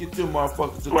Iran and get them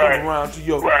motherfuckers to come around to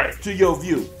your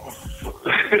view? You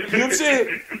know what I'm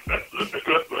saying?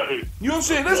 You know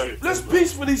what I'm saying? Let's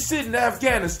peacefully sit in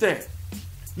Afghanistan.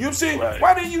 You know what I'm saying?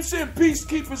 Why didn't you send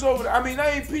peacekeepers over there? I mean, they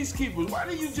ain't peacekeepers. Why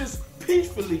didn't you just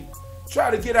peacefully try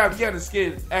to get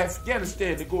Afghanistan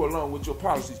to go along with your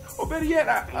policies? Or better yet,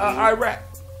 Iraq,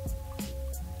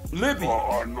 Libya,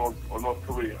 or North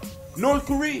Korea,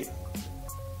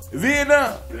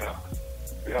 Vietnam. Yeah.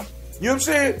 You know what I'm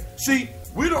saying? See,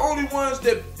 we're the only ones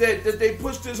that they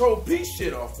push this whole peace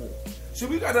shit off on. See,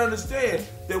 we got to understand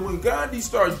that when Gandhi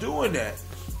started doing that,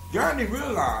 Gandhi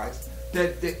realized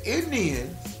that the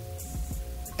Indians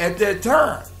at that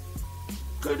time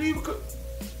couldn't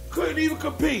even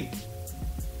compete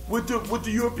with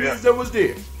the Europeans that was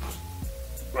there.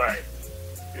 Right.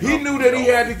 He knew that he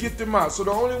had to get them out. So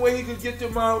the only way he could get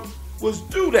them out was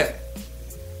do that.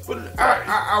 But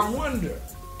I wonder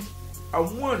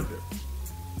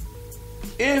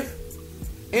if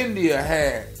India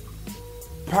had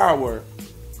power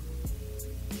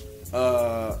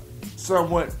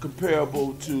somewhat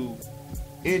comparable to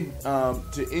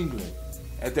England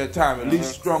at that time, at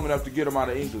least strong enough to get him out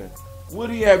of England, would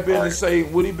he have been the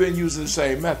same? Would he been using the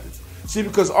same methods? See,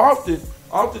 because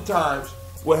oftentimes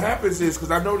what happens is,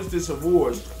 because I noticed this in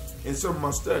wars in some of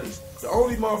my studies, the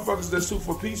only motherfuckers that sue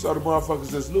for peace are the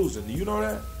motherfuckers that's losing. Do you know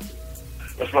that?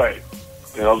 That's right.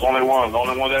 Yeah, those only ones. The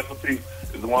only one that's for peace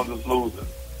is the ones that's losing.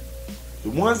 The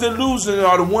ones that losing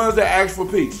are the ones that ask for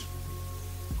peace.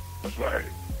 That's right.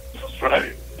 That's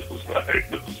right. That's right.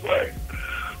 That's right.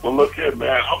 Well, look here,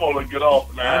 man. I'm gonna get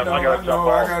off, man. I know.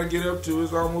 I gotta get up to.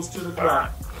 It's almost 10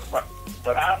 o'clock.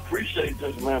 But I appreciate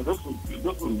this, man. This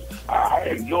is. I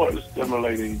enjoy the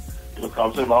stimulating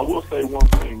conversation. But I will say one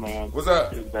thing, man. What's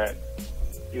up? Is that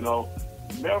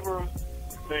never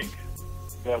think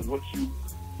that what you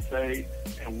say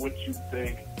and what you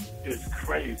think is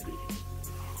crazy.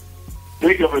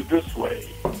 Think of it this way: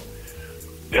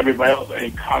 everybody else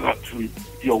ain't caught up to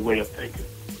your way of thinking.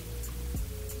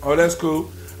 Oh, that's cool.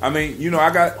 I mean,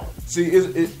 I got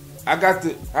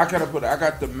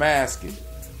the mask it.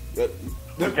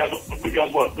 But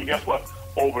guess what?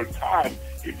 Over time,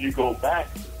 if you go back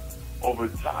over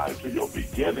time to your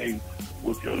beginning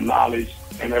with your knowledge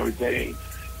and everything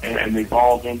and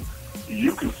evolving,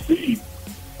 you can see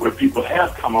where people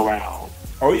have come around.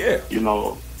 Oh yeah. You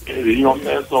know what I'm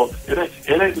saying? So it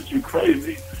ain't that you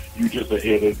crazy. You just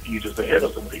ahead of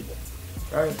some people.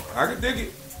 Hey, I can dig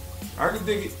it.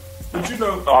 But you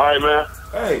know. All right, man.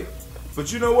 Hey,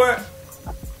 but you know what?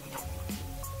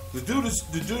 To do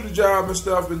the job and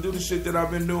stuff and do the shit that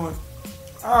I've been doing,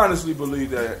 I honestly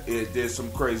believe that there's some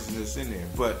craziness in there.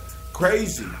 But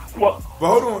crazy. Well, but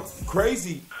hold on,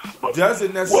 crazy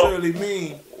doesn't necessarily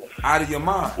mean out of your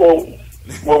mind. Well,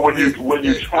 when you're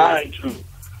trying to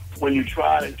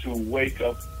wake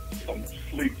up some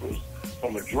sleepers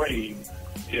from a dream,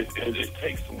 it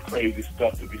takes some crazy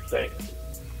stuff to be said.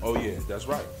 Oh yeah, that's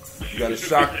right. You gotta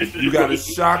shock them. You gotta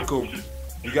shock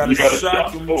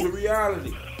them to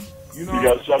reality. You know, you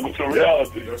gotta shock them to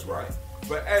reality. That's right.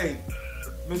 But hey,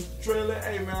 Mr. Traylor,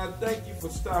 hey man, thank you for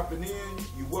stopping in.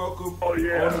 You're welcome on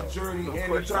the journey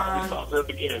anytime.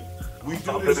 We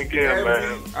do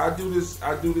this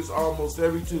I do this almost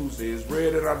every Tuesday. It's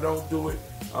rare that I don't do it.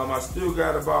 I still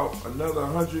got about another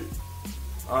 100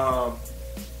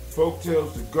 folk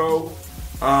tales to go.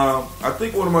 I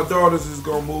think one of my daughters is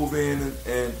gonna move in,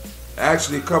 and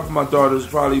actually a couple of my daughters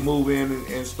probably move in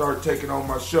and start taking on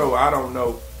my show. I don't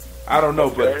know,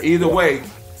 but either way,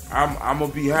 I'm gonna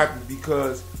be happy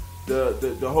because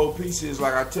the whole piece is,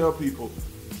 like I tell people,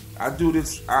 I do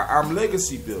this. I'm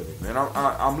legacy building, man.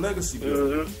 I'm legacy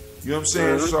building. You know what I'm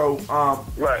saying? So,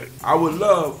 right. I would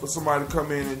love for somebody to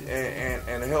come in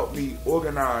and help me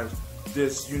organize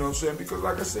this. You know what I'm saying? Because,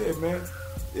 like I said, man,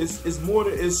 it's more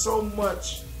than, it's so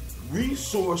much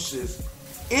resources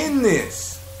in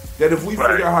this that if we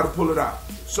figure out how to pull it out.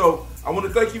 So, I want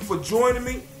to thank you for joining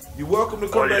me. You're welcome to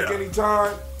come back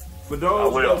anytime. For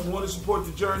those that want to support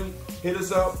the journey, hit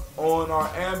us up on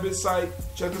our Ambit site.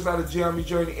 Check us out at Gye-Nyame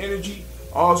Journey Energy.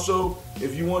 Also,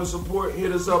 if you want to support,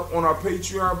 hit us up on our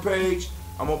Patreon page.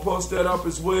 I'm going to post that up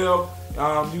as well.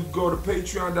 You can go to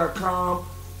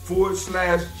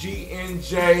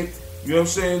patreon.com/GNJ. You know what I'm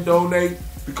saying? Donate.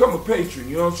 Become a patron.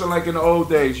 You know what I'm saying? Like in the old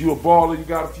days. You a baller. You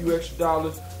got a few extra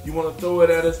dollars. You want to throw it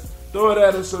at us. Throw it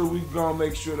at us so that we can go and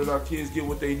make sure that our kids get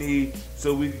what they need,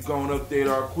 so we can go and update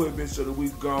our equipment, so that we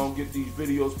can go and get these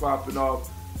videos popping off.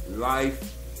 Life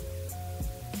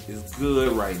is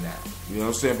good right now. You know what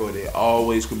I'm saying? But it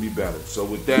always can be better. So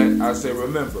with that, I say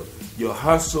remember, your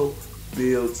hustle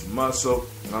builds muscle.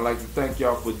 And I'd like to thank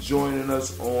y'all for joining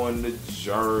us on the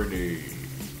journey.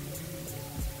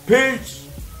 Peace!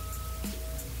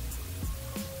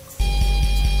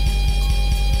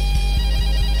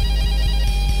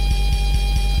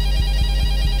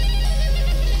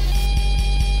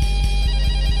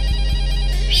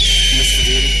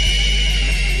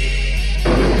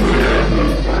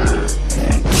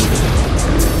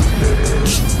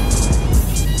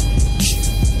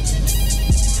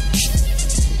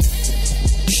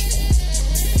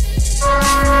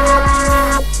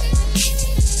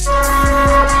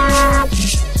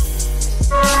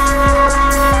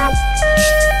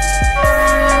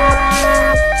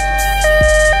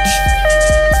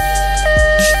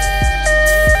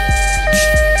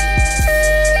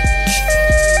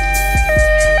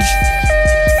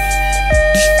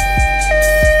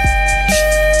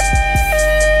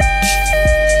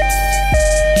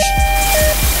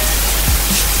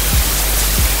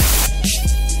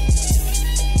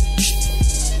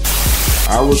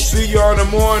 I will see y'all in the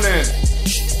morning.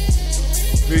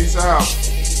 Peace out.